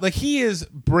 Like, he is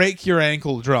break your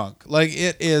ankle drunk. Like,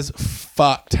 it is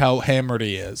fucked how hammered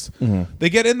he is. Mm-hmm. They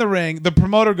get in the ring. The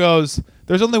promoter goes,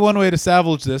 there's only one way to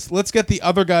salvage this. Let's get the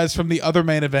other guys from the other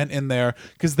main event in there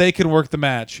because they can work the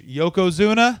match.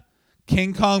 Yokozuna,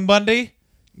 King Kong Bundy,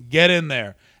 get in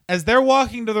there. As they're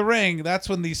walking to the ring, that's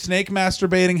when the snake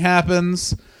masturbating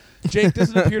happens. Jake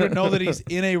doesn't appear to know that he's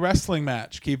in a wrestling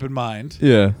match, keep in mind.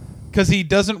 Yeah. Because he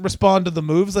doesn't respond to the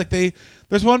moves. Like,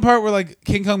 there's one part where, like,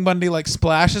 King Kong Bundy, like,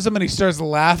 splashes him and he starts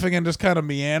laughing and just kind of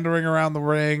meandering around the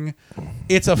ring.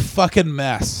 It's a fucking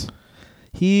mess.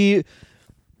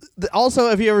 Also,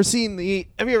 have you ever seen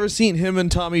him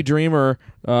and Tommy Dreamer,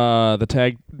 the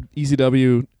tag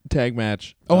ECW tag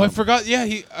match? Oh, I forgot. Yeah,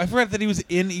 I forgot that he was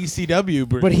in ECW.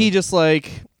 Briefly. But he just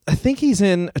like, I think he's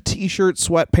in a t-shirt,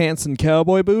 sweatpants, and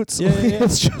cowboy boots. Yeah.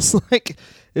 It's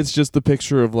just the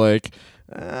picture of like,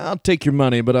 I'll take your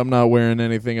money, but I'm not wearing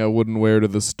anything I wouldn't wear to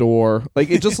the store. Like,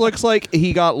 it just looks like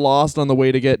he got lost on the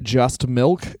way to get just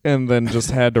milk and then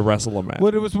just had to wrestle a man.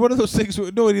 Well, it was one of those things.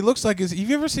 No, what he looks like is, have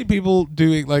you ever seen people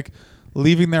doing, like,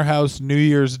 leaving their house New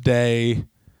Year's Day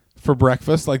for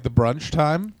breakfast, like the brunch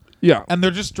time? Yeah. And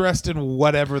they're just dressed in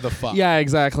whatever the fuck. Yeah,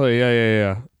 exactly.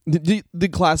 Yeah. The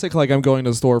classic, like, I'm going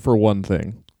to the store for one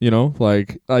thing. You know,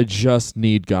 like, I just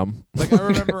need gum. Like, I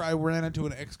remember I ran into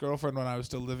an ex-girlfriend when I was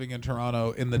still living in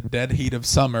Toronto in the dead heat of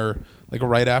summer, like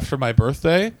right after my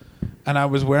birthday, and I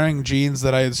was wearing jeans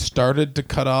that I had started to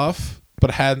cut off,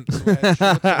 but hadn't. So I had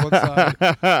shorts on one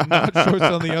side, not shorts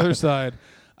on the other side.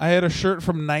 I had a shirt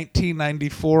from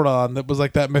 1994 on that was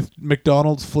like that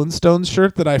McDonald's Flintstones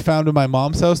shirt that I found in my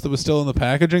mom's house that was still in the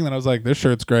packaging, and I was like, this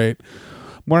shirt's great.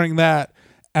 I'm wearing that.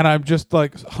 and I'm just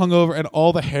like hungover, and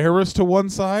all the hair is to one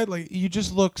side. Like you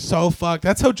just look so fucked.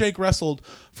 That's how Jake wrestled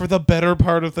for the better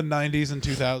part of the 90s and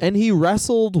 2000s. And he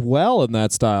wrestled well in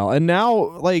that style. And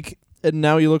now,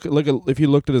 you look at if you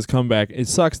looked at his comeback, it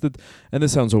sucks that. And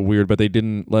this sounds so weird, but they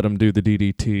didn't let him do the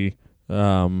DDT.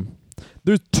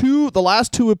 There's the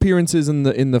last two appearances in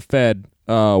the Fed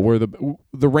were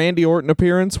the Randy Orton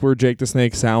appearance where Jake the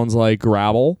Snake sounds like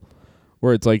gravel,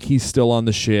 where it's like he's still on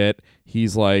the shit.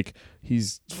 He's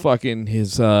fucking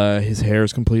his hair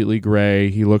is completely gray.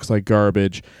 He looks like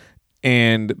garbage.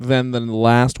 And then the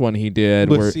last one he did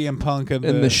with where CM Punk and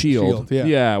the Shield.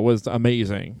 Yeah, was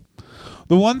amazing.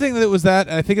 The one thing that was that,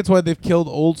 and I think it's why they've killed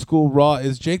old school Raw,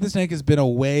 is Jake the Snake has been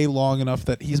away long enough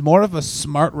that he's more of a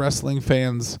smart wrestling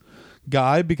fans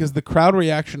guy, because the crowd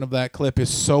reaction of that clip is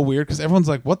so weird because everyone's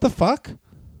like, what the fuck?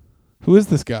 Who is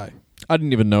this guy? I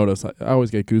didn't even notice. I always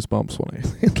get goosebumps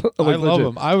when I love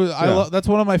him. That's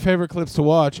one of my favorite clips to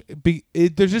watch.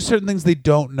 There's just certain things they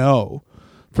don't know.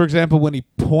 For example, when he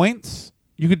points,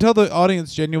 you can tell the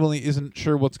audience genuinely isn't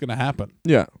sure what's going to happen.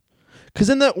 Yeah. Because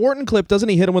in that Orton clip, doesn't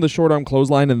he hit him with a short arm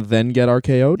clothesline and then get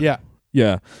RKO'd? Yeah.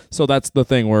 Yeah. So that's the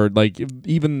thing where, like,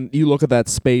 even you look at that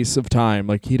space of time,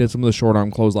 like, he did some of the short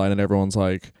arm clothesline and everyone's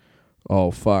like,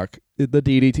 oh, fuck. The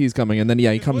DDT's coming. And then,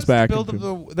 he comes back.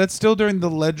 That's still during the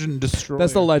Legend Destroyer.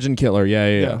 That's the Legend Killer.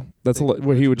 Yeah. That's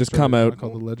where he would just come out.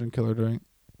 Called the Legend Killer during.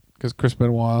 Because Chris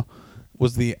Benoit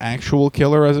was the actual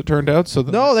killer, as it turned out. So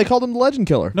no, they called him the Legend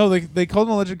Killer. No, they called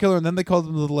him the Legend Killer, and then they called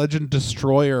him the Legend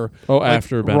Destroyer. Oh,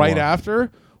 after Benoit. Right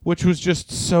after, which was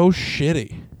just so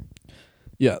shitty.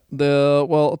 Yeah.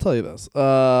 I'll tell you this.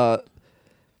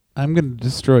 I'm going to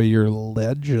destroy your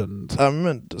legend. I'm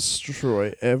going to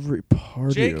destroy every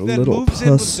part Jake of your then little moves pussy.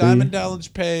 in with Diamond Dallas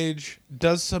Page,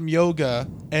 does some yoga,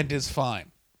 and is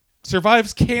fine.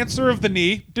 Survives cancer of the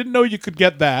knee. Didn't know you could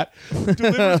get that.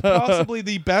 Delivers possibly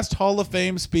the best Hall of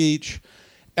Fame speech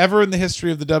ever in the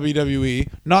history of the WWE.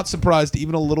 Not surprised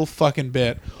even a little fucking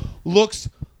bit. Looks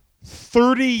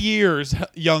 30 years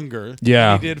younger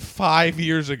than he did 5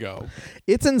 years ago.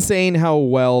 It's insane how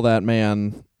well that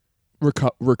man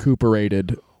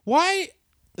recuperated. Why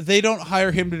they don't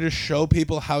hire him to just show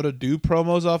people how to do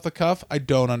promos off the cuff, I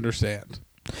don't understand.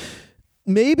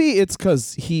 Maybe it's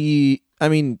because you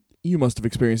must have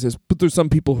experienced this, but there's some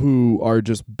people who are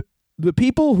just the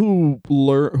people who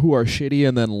are shitty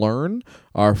and then learn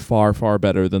are far, far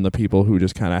better than the people who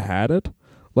just kind of had it.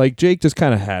 Like Jake just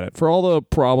kind of had it for all the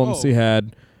problems he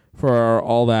had, for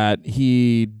all that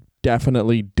he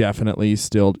definitely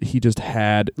still he just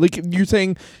had. Like you're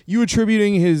saying, you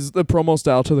attributing the promo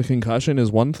style to the concussion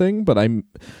is one thing, but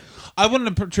I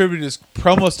wouldn't attribute his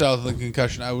promo style to the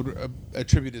concussion. I would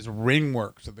attribute his ring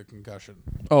work to the concussion.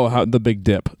 Oh, how the big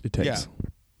dip it takes. Yeah.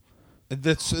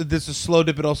 This is slow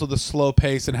dip, but also the slow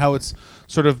pace and how it's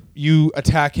sort of you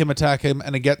attack him,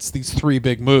 and it gets these three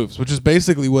big moves, which is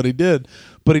basically what he did.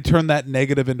 But he turned that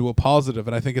negative into a positive,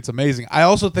 and I think it's amazing. I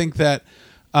also think that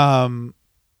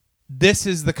this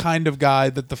is the kind of guy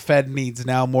that the Fed needs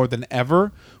now more than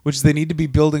ever, which is they need to be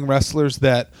building wrestlers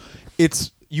that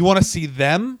you want to see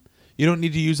them. You don't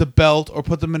need to use a belt or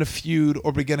put them in a feud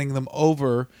or be getting them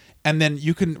over. And then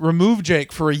you can remove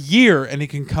Jake for a year and he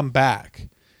can come back.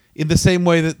 In the same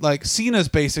way that like Cena's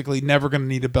basically never going to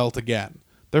need a belt again.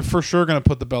 They're for sure going to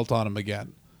put the belt on him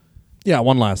again. Yeah,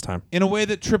 one last time. In a way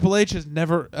that Triple H has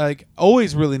never,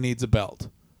 always really needs a belt.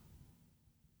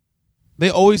 They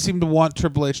always seem to want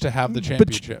Triple H to have the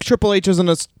championship. But Triple H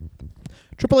isn't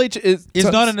Triple H is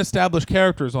not an established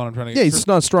character is what I'm trying to get. Yeah, he's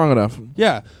not strong enough.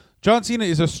 Yeah. John Cena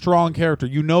is a strong character.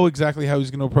 You know exactly how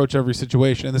he's going to approach every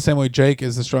situation. In the same way Jake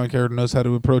is a strong character, knows how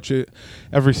to approach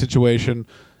every situation.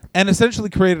 And essentially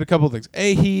created a couple of things.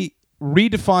 He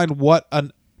redefined what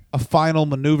a final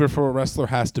maneuver for a wrestler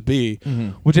has to be,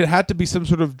 which it had to be some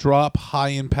sort of drop,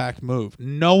 high-impact move.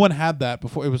 No one had that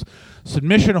before. It was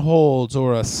submission holds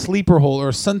or a sleeper hold or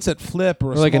a sunset flip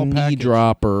or like a knee package.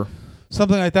 drop or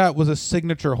something like that was a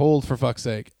signature hold, for fuck's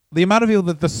sake. The amount of people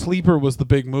that the sleeper was the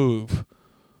big move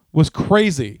was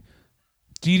crazy.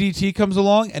 DDT comes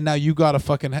along, and now you got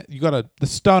the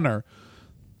stunner,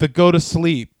 the go to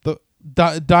sleep, the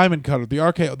diamond cutter, the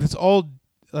RKO. It's all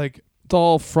like it's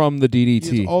all from the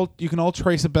DDT. You can all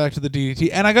trace it back to the DDT.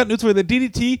 And I got news for you: the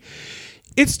DDT,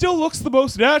 it still looks the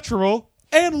most natural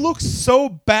and looks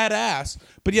so badass.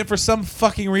 But yet, for some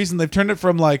fucking reason, they've turned it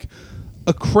from like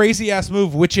a crazy ass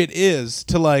move, which it is,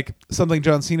 to like something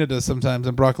John Cena does sometimes,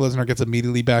 and Brock Lesnar gets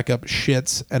immediately back up,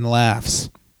 shits, and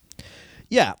laughs.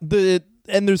 Yeah,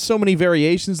 and there's so many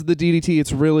variations of the DDT.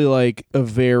 It's really like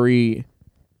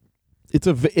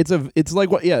it's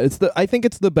like what I think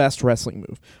it's the best wrestling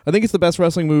move. I think it's the best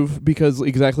wrestling move because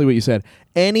exactly what you said.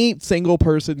 Any single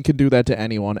person can do that to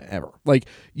anyone ever. Like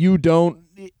you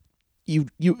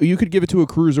could give it to a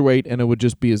cruiserweight and it would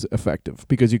just be as effective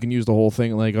because you can use the whole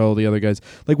thing like the other guys.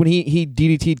 Like when he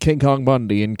DDT'd King Kong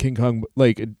Bundy and King Kong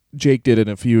Jake did in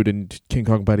a feud and King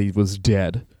Kong Bundy was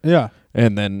dead. Yeah.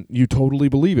 And then you totally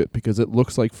believe it because it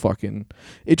looks like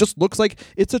it just looks like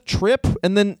it's a trip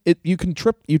and then you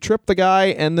trip the guy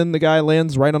and then the guy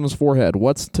lands right on his forehead.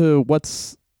 What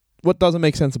doesn't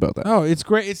make sense about that? Oh, it's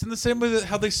great. It's in the same way that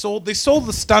how they sold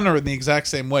the stunner in the exact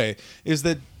same way. Is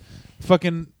that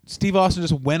fucking Steve Austin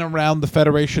just went around the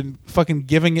Federation fucking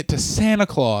giving it to Santa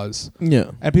Claus.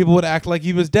 Yeah. And people would act like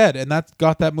he was dead and that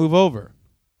got that move over.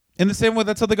 In the same way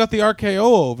that's how they got the RKO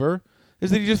over. Is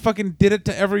that he just fucking did it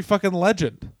to every fucking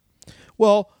legend.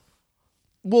 Well,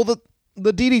 the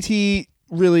DDT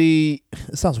really...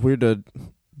 It sounds weird to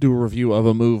do a review of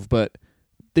a move, but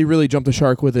they really jumped the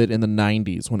shark with it in the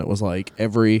 90s when it was like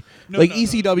every...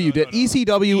 ECW did.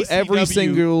 ECW every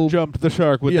single... jumped the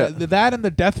shark with that and the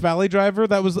Death Valley driver.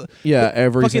 That was... Yeah,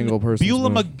 every single person.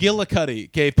 Beulah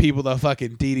McGillicuddy gave people the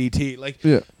fucking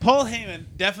DDT. Paul Heyman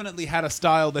definitely had a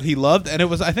style that he loved, and it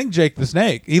was, I think, Jake the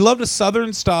Snake. He loved a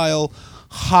Southern style,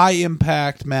 high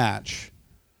impact match.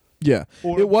 Yeah.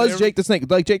 It was Jake the Snake.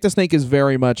 Like, Jake the Snake is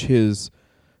very much his...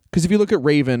 Because if you look at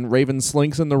Raven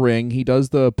slinks in the ring. He does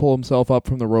the pull himself up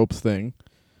from the ropes thing.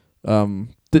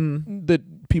 That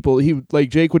people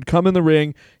Jake would come in the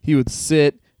ring. He would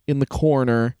sit in the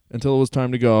corner until it was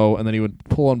time to go, and then he would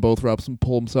pull on both ropes and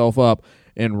pull himself up.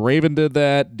 And Raven did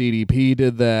that. DDP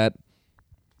did that.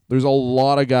 There's a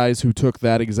lot of guys who took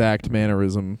that exact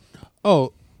mannerism.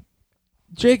 Oh,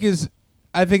 Jake is,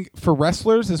 I think, for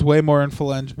wrestlers, is way more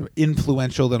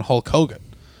influential than Hulk Hogan.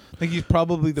 I think he's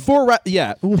probably the...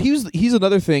 Well, he's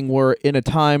another thing where in a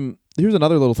time... Here's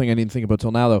another little thing I didn't think about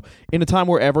till now, though. In a time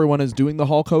where everyone is doing the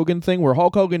Hulk Hogan thing, where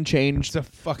Hulk Hogan changed it's a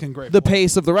fucking great the point.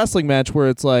 pace of the wrestling match, where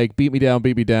it's like, beat me down,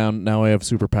 now I have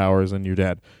superpowers and you're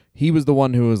dead. He was the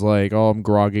one who was like, oh, I'm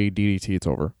groggy, DDT, it's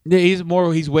over. Yeah, he's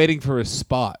waiting for his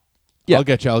spot. Yeah. I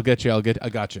got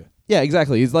you. Yeah,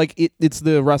 exactly. He's like, it's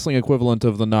the wrestling equivalent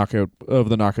of the knockout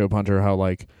puncher, how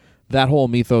like... That whole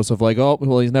mythos of like, oh,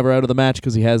 well, he's never out of the match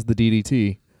because he has the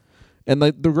DDT. And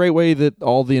the great way that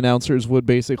all the announcers would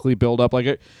basically build up,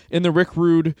 like in the Rick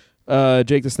Rude,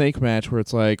 Jake the Snake match, where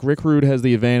it's like Rick Rude has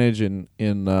the advantage in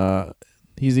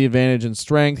he's the advantage in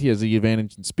strength, he has the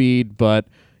advantage in speed, but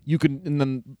you can, and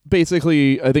then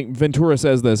basically, I think Ventura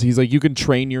says this, he's like, you can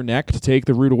train your neck to take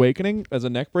the Rude Awakening as a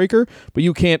neck breaker, but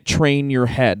you can't train your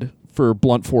head for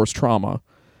blunt force trauma.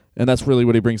 And that's really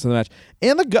what he brings to the match.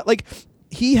 And the gut, like...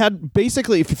 He had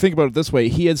basically, if you think about it this way,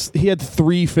 he had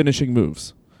 3 finishing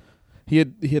moves. He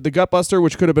had the Gutbuster,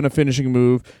 which could have been a finishing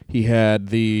move. He had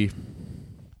the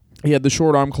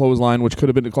short arm clothesline, which could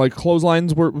have been like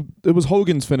clotheslines it was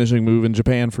Hogan's finishing move in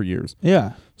Japan for years.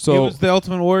 Yeah. So it was the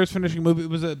Ultimate Warrior's finishing move. It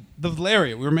was the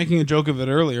lariat. We were making a joke of it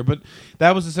earlier, but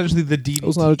that was essentially the DDT. It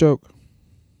was not a joke.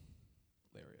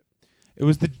 Lariat.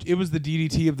 It was the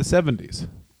DDT of the 70s.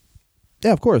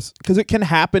 Yeah, of course, because it can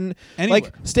happen. Anywhere.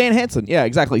 Like Stan Hansen. Yeah,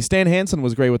 exactly. Stan Hansen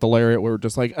was great with the lariat, where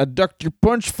just like a duck your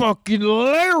punch fucking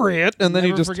lariat, and then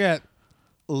Never he just forget,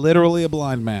 literally a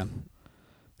blind man.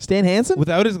 Stan Hansen?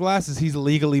 Without his glasses, he's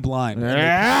legally blind.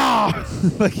 Yeah.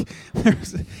 Like,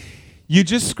 you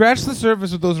just scratch the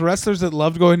surface with those wrestlers that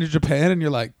loved going to Japan, and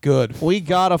you're like, good. We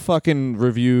gotta fucking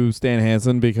review Stan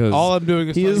Hansen because all I'm doing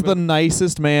is he is the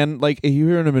nicest man. Like you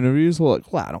hear him in interviews, well,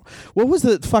 like, wow, what was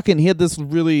the fucking? He had this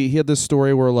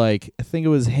story where like I think it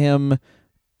was him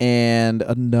and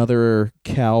another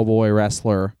cowboy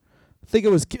wrestler. I think it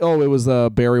was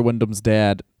Barry Windham's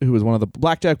dad, who was one of the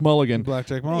Blackjack Mulligan.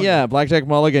 Yeah, Blackjack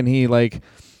Mulligan. He like.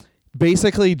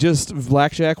 Basically, just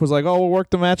Blackjack was like, oh, we'll work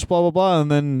the match, blah, blah, blah. And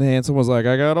then Hansen was like,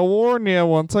 I got to warn you,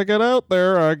 once I get out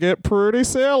there, I get pretty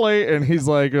silly. And he's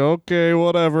like, okay,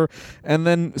 whatever. And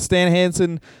then Stan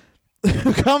Hansen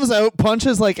comes out,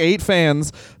 punches like 8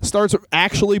 fans, starts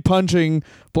actually punching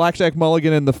Blackjack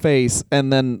Mulligan in the face.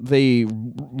 And then they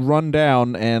run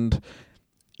down, and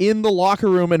in the locker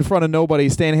room in front of nobody,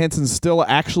 Stan Hansen's still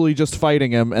actually just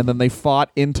fighting him, and then they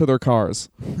fought into their cars.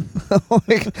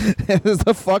 Like, it was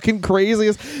the fucking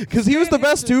craziest. Because he was the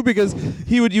best too, because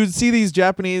you'd see these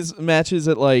Japanese matches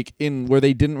at like where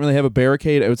they didn't really have a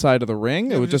barricade outside of the ring.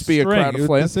 Yeah, it would just be a crowd of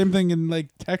flames. The same thing in like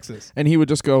Texas. And he would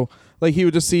just go, like he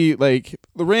would just see like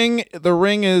the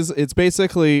ring is, it's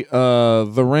basically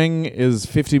the ring is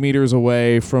 50 meters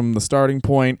away from the starting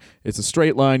point. It's a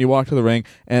straight line. You walk to the ring,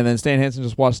 and then Stan Hansen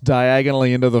just walks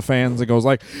diagonally into the fans and goes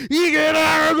like, you get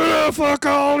out of here, fuck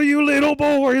all you little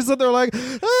boys. And they're like,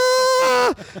 ah!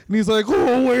 And he's like,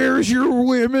 oh, where's your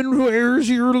women? Where's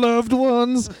your loved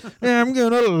ones? I'm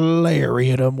gonna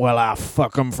lariat them while I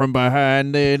fuck them from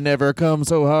behind. They never come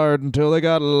so hard until they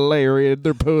got lariated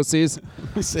their pussies.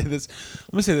 Let me say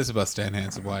this about Stan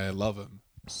Hansen, why I love him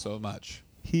so much.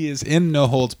 He is in No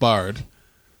Holds Barred.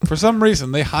 For some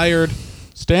reason, they hired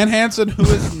Stan Hansen, who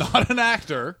is not an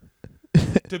actor,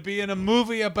 to be in a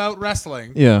movie about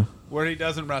wrestling. Yeah. Where he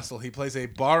doesn't wrestle. He plays a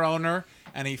bar owner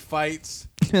and he fights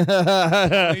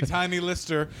tiny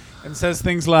Lister and says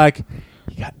things like,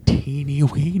 "You got teeny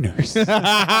wieners."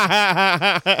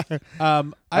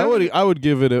 I would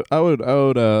give it. I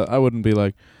wouldn't be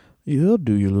like, yeah, I'll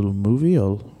do your little movie.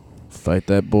 I'll fight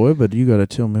that boy, but you got to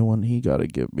tell me when he got to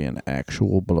give me an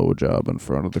actual blowjob in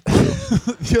front of the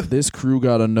crew. This crew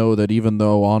got to know that even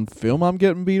though on film I'm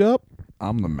getting beat up,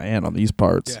 I'm the man on these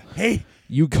parts. Yeah. Hey,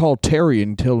 you call Terry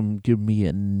and tell him give me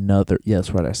another.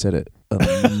 Yes, right. I said it.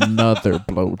 Another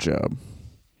blowjob.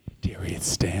 Terry, it's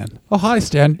Stan. Oh, hi,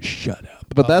 Stan. Shut up.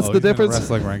 But that's the difference.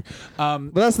 Wrestling ring.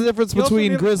 But that's the difference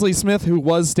between Grizzly Smith, who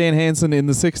was Stan Hansen in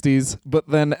the '60s, but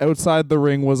then outside the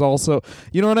ring was also,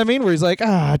 you know what I mean? Where he's like,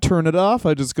 I turn it off.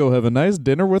 I just go have a nice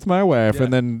dinner with my wife, Yeah.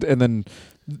 and then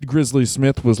Grizzly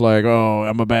Smith was like, oh,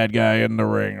 I'm a bad guy in the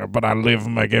ring, but I live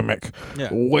my gimmick. Yeah.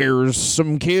 Where's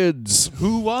some kids?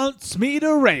 Who wants me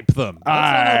to rape them? That's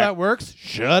not how that works.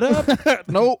 Shut up.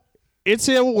 No, it's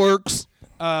how it works.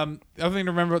 Other thing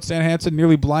to remember about Stan Hansen,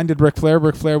 nearly blinded Ric Flair.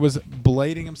 Ric Flair was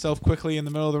blading himself quickly in the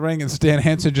middle of the ring, and Stan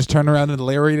Hansen just turned around and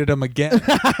lariated him again.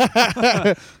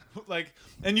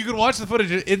 And you can watch the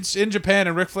footage. It's in Japan,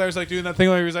 and Ric Flair's like doing that thing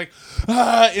where he was like,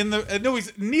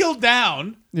 he's kneeled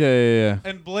down. Yeah.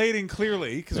 And blading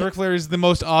clearly, because Ric Flair is the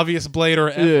most obvious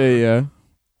blader ever. Yeah.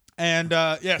 And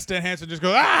Stan Hansen just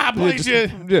goes, blade you.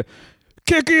 Yeah.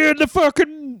 Kick you in the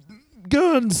fucking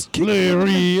guns.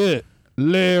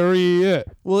 Lariat.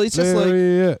 Well, it's just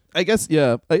like, I guess,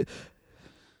 yeah.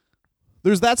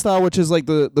 There's that style, which is like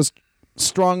the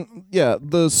strong,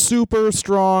 the super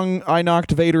strong, I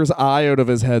knocked Vader's eye out of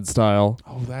his head style.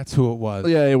 Oh, that's who it was.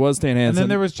 Yeah, it was Stan Hansen. And then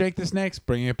there was Jake the Snake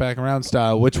bringing it back around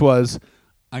style, which was,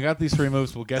 I got these 3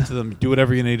 moves. We'll get to them. Do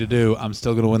whatever you need to do. I'm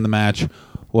still going to win the match.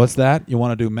 What's that? You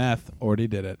want to do meth? Already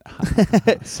did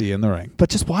it. See you in the ring. But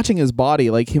just watching his body,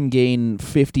 like him gain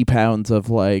 50 pounds of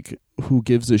like who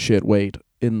gives a shit weight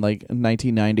in like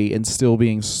 1990 and still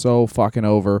being so fucking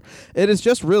over. It is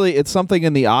just really, it's something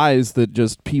in the eyes that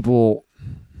just people,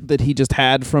 that he just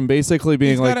had from basically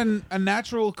being He's got a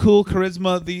natural cool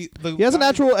charisma. He has a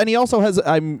natural, and he also has,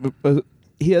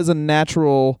 he has a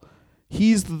natural,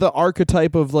 he's the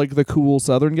archetype of like the cool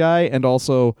Southern guy, and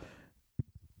also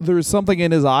there's something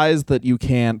in his eyes that you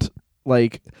can't,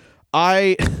 like,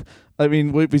 I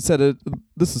mean, we said it,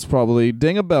 this is probably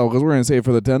ding a bell because we're going to say it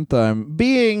for the 10th time.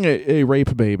 Being a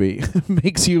rape baby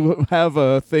makes you have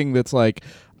a thing that's like,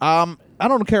 I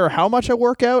don't care how much I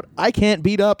work out, I can't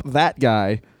beat up that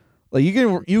guy. Like, you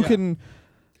can,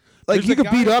 like, you can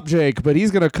beat up Jake, but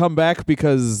he's going to come back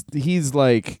because he's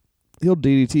like, he'll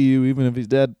DDT you even if he's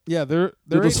dead. Yeah, He'll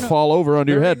just fall over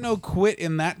onto your head. There ain't no quit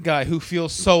in that guy who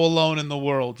feels so alone in the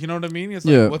world. You know what I mean? It's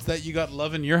like, what's that you got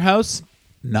love in your house?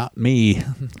 Not me.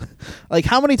 Like,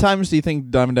 how many times do you think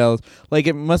Diamond Dallas, like,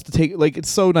 it must take, like, it's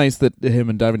so nice that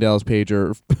him and Diamond Dallas Page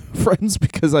are friends,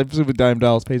 because I've seen with Diamond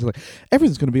Dallas Page, like,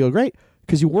 everything's going to be all great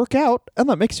because you work out and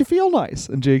that makes you feel nice.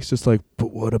 And Jake's just like,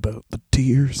 but what about the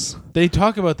tears? They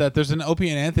talk about that. There's an Opie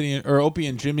and Anthony, or Opie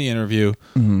and Jimmy interview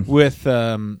with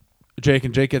Jake,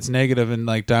 and Jake gets negative, and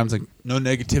like Diamond's like, no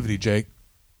negativity, Jake.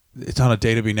 It's on a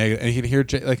day to be negative. And you can hear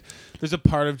Jake, like, there's a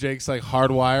part of Jake's like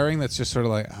hardwiring that's just sort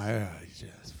of like, I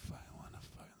just want to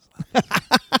fucking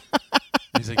slap.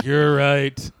 He's like, you're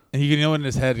right. And you know in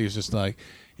his head, he's just like,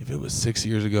 if it was 6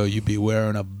 years ago, you'd be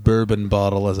wearing a bourbon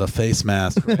bottle as a face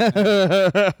mask. Right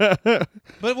now.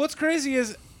 But what's crazy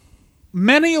is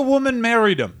many a woman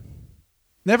married him.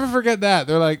 Never forget that.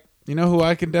 They're like, you know who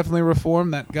I can definitely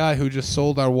reform? That guy who just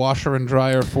sold our washer and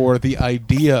dryer for the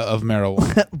idea of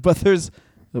marijuana.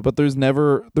 But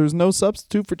there's no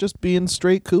substitute for just being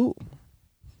straight cool.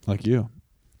 Like you.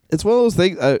 It's one of those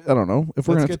things. I don't know if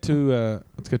we're let's get to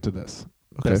this.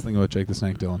 Okay. Best thing about Jake the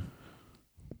Snake Dillon.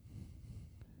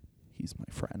 He's my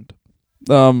friend.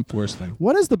 Worst thing.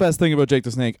 What is the best thing about Jake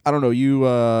the Snake? I don't know. You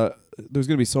there's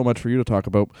gonna be so much for you to talk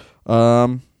about.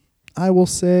 I will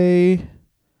say,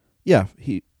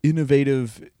 he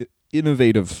innovative.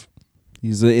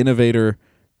 He's an innovator.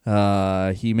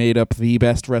 He made up the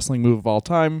best wrestling move of all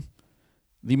time,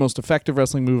 the most effective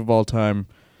wrestling move of all time,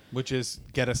 which is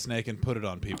get a snake and put it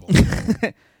on people.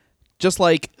 just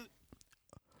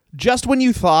when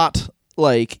you thought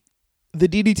like the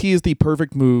DDT is the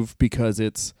perfect move because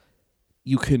it's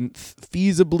You can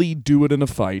feasibly do it in a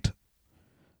fight.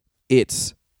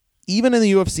 It's even in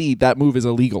the UFC, that move is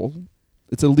illegal.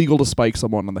 It's illegal to spike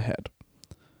someone on the head.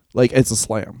 Like, it's a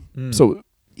slam. So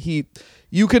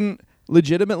you can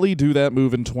legitimately do that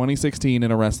move in 2016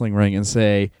 in a wrestling ring and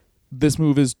say, this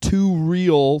move is too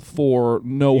real for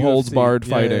no holds barred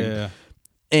fighting. Yeah.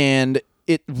 And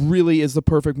it really is the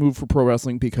perfect move for pro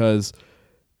wrestling because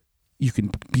you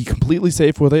can be completely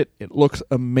safe with it. It looks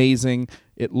amazing.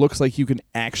 It looks like you can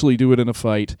actually do it in a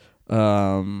fight.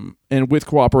 And with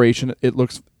cooperation, it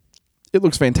looks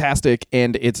fantastic,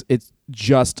 and it's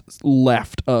just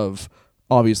left of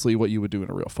obviously what you would do in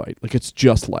a real fight. Like, it's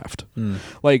just left.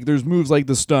 Like, there's moves like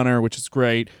the stunner, which is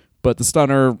great, but the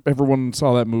stunner, everyone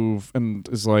saw that move and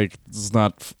is like, this is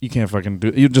not, you can't fucking do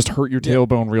it. You just hurt your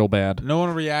tailbone real bad. No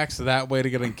one reacts to that way to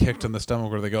getting kicked in the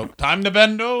stomach where they go, time to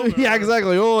bend over. Yeah,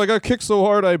 exactly. Oh, I got kicked so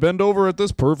hard I bend over at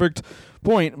this perfect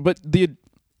point. But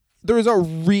there is a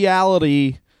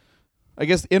reality, I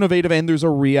guess, innovative, and there's a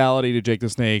reality to Jake the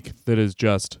Snake that is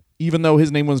just, even though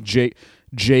his name was Jake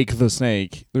the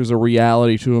Snake, there's a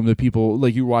reality to him that people,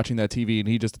 like, you watching that TV, and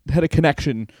he just had a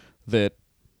connection that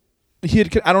he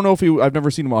had. I don't know if I've never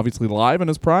seen him obviously live in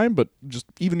his prime, but just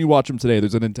even you watch him today,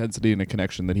 there's an intensity and a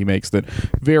connection that he makes that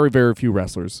very, very few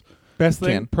wrestlers. Best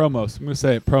thing, promos. I'm going to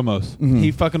say it, promos.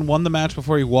 He fucking won the match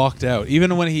before he walked out.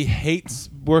 Even when he hates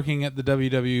working at the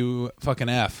WWF,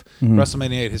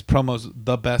 WrestleMania 8, his promo's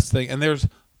the best thing. And there's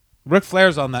Ric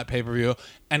Flair's on that pay-per-view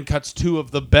and cuts two of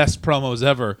the best promos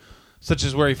ever, such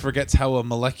as where he forgets how a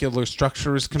molecular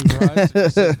structure is comprised. He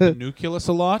says the nucleus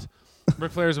a lot.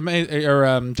 Ric Flair's amazing,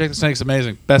 or Jake the Snake's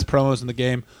amazing. Best promos in the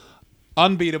game.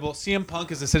 Unbeatable. CM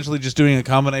Punk is essentially just doing a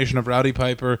combination of Rowdy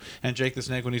Piper and Jake the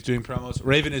Snake when he's doing promos.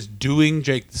 Raven is doing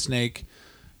Jake the Snake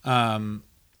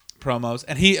promos.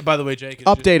 And he, by the way, Jake is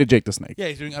updated Jake the Snake. Yeah,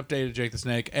 he's doing updated Jake the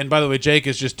Snake. And by the way, Jake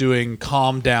is just doing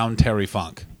calm down Terry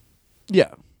Funk.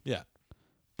 Yeah. Yeah.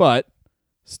 But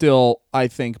still, I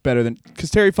think better than, because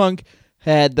Terry Funk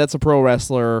that's a pro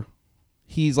wrestler.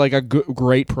 He's like a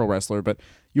great pro wrestler, but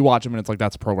you watch him and it's like,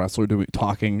 that's a pro wrestler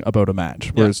talking about a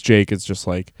match. Whereas Jake is just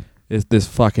like, is this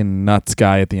fucking nuts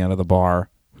guy at the end of the bar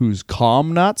who's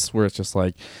calm nuts, where it's just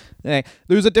like,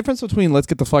 there's a difference between let's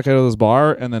get the fuck out of this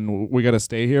bar and then we got to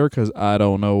stay here because I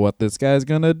don't know what this guy's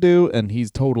going to do. And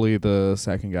he's totally the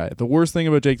second guy. The worst thing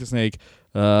about Jake the Snake,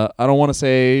 I don't want to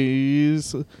say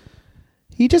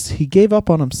he gave up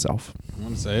on himself. I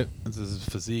want to say it. It's his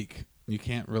physique. You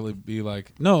can't really be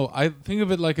like, no, I think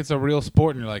of it like it's a real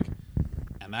sport and you're like,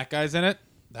 and that guy's in it?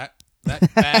 That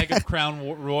bag of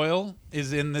Crown Royal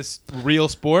is in this real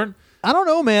sport? I don't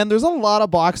know, man. There's a lot of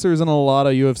boxers and a lot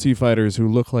of UFC fighters who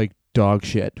look like dog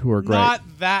shit, who are great. Not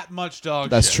that much dog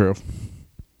shit. That's true.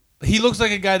 He looks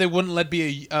like a guy they wouldn't let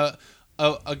be a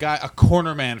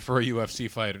corner man for a UFC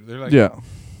fighter. They're like, yeah.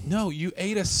 No, you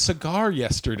ate a cigar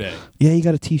yesterday. Yeah, you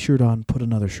got a t-shirt on. Put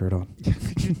another shirt on.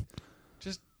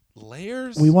 Just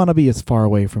layers? We want to be as far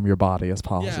away from your body as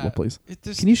possible, please.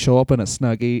 Can you show up in a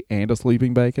Snuggie and a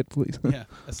sleeping blanket, please? Yeah,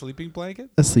 a sleeping blanket?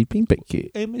 A sleeping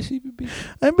blanket. I'm a sleepy baby.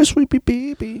 I'm a sleepy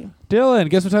baby. Dylan,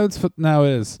 guess what time it now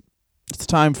is? It's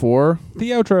time for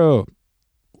the outro.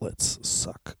 Let's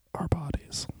suck our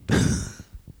bodies.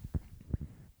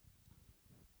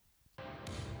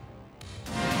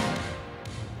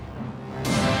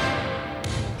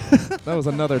 That was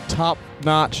another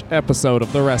top-notch episode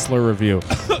of The Wrestler Review.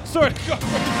 Sorry.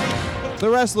 The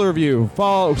Wrestler Review.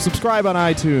 Subscribe on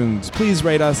iTunes. Please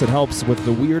rate us. It helps with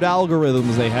the weird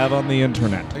algorithms they have on the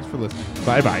internet. Thanks for listening.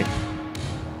 Bye-bye.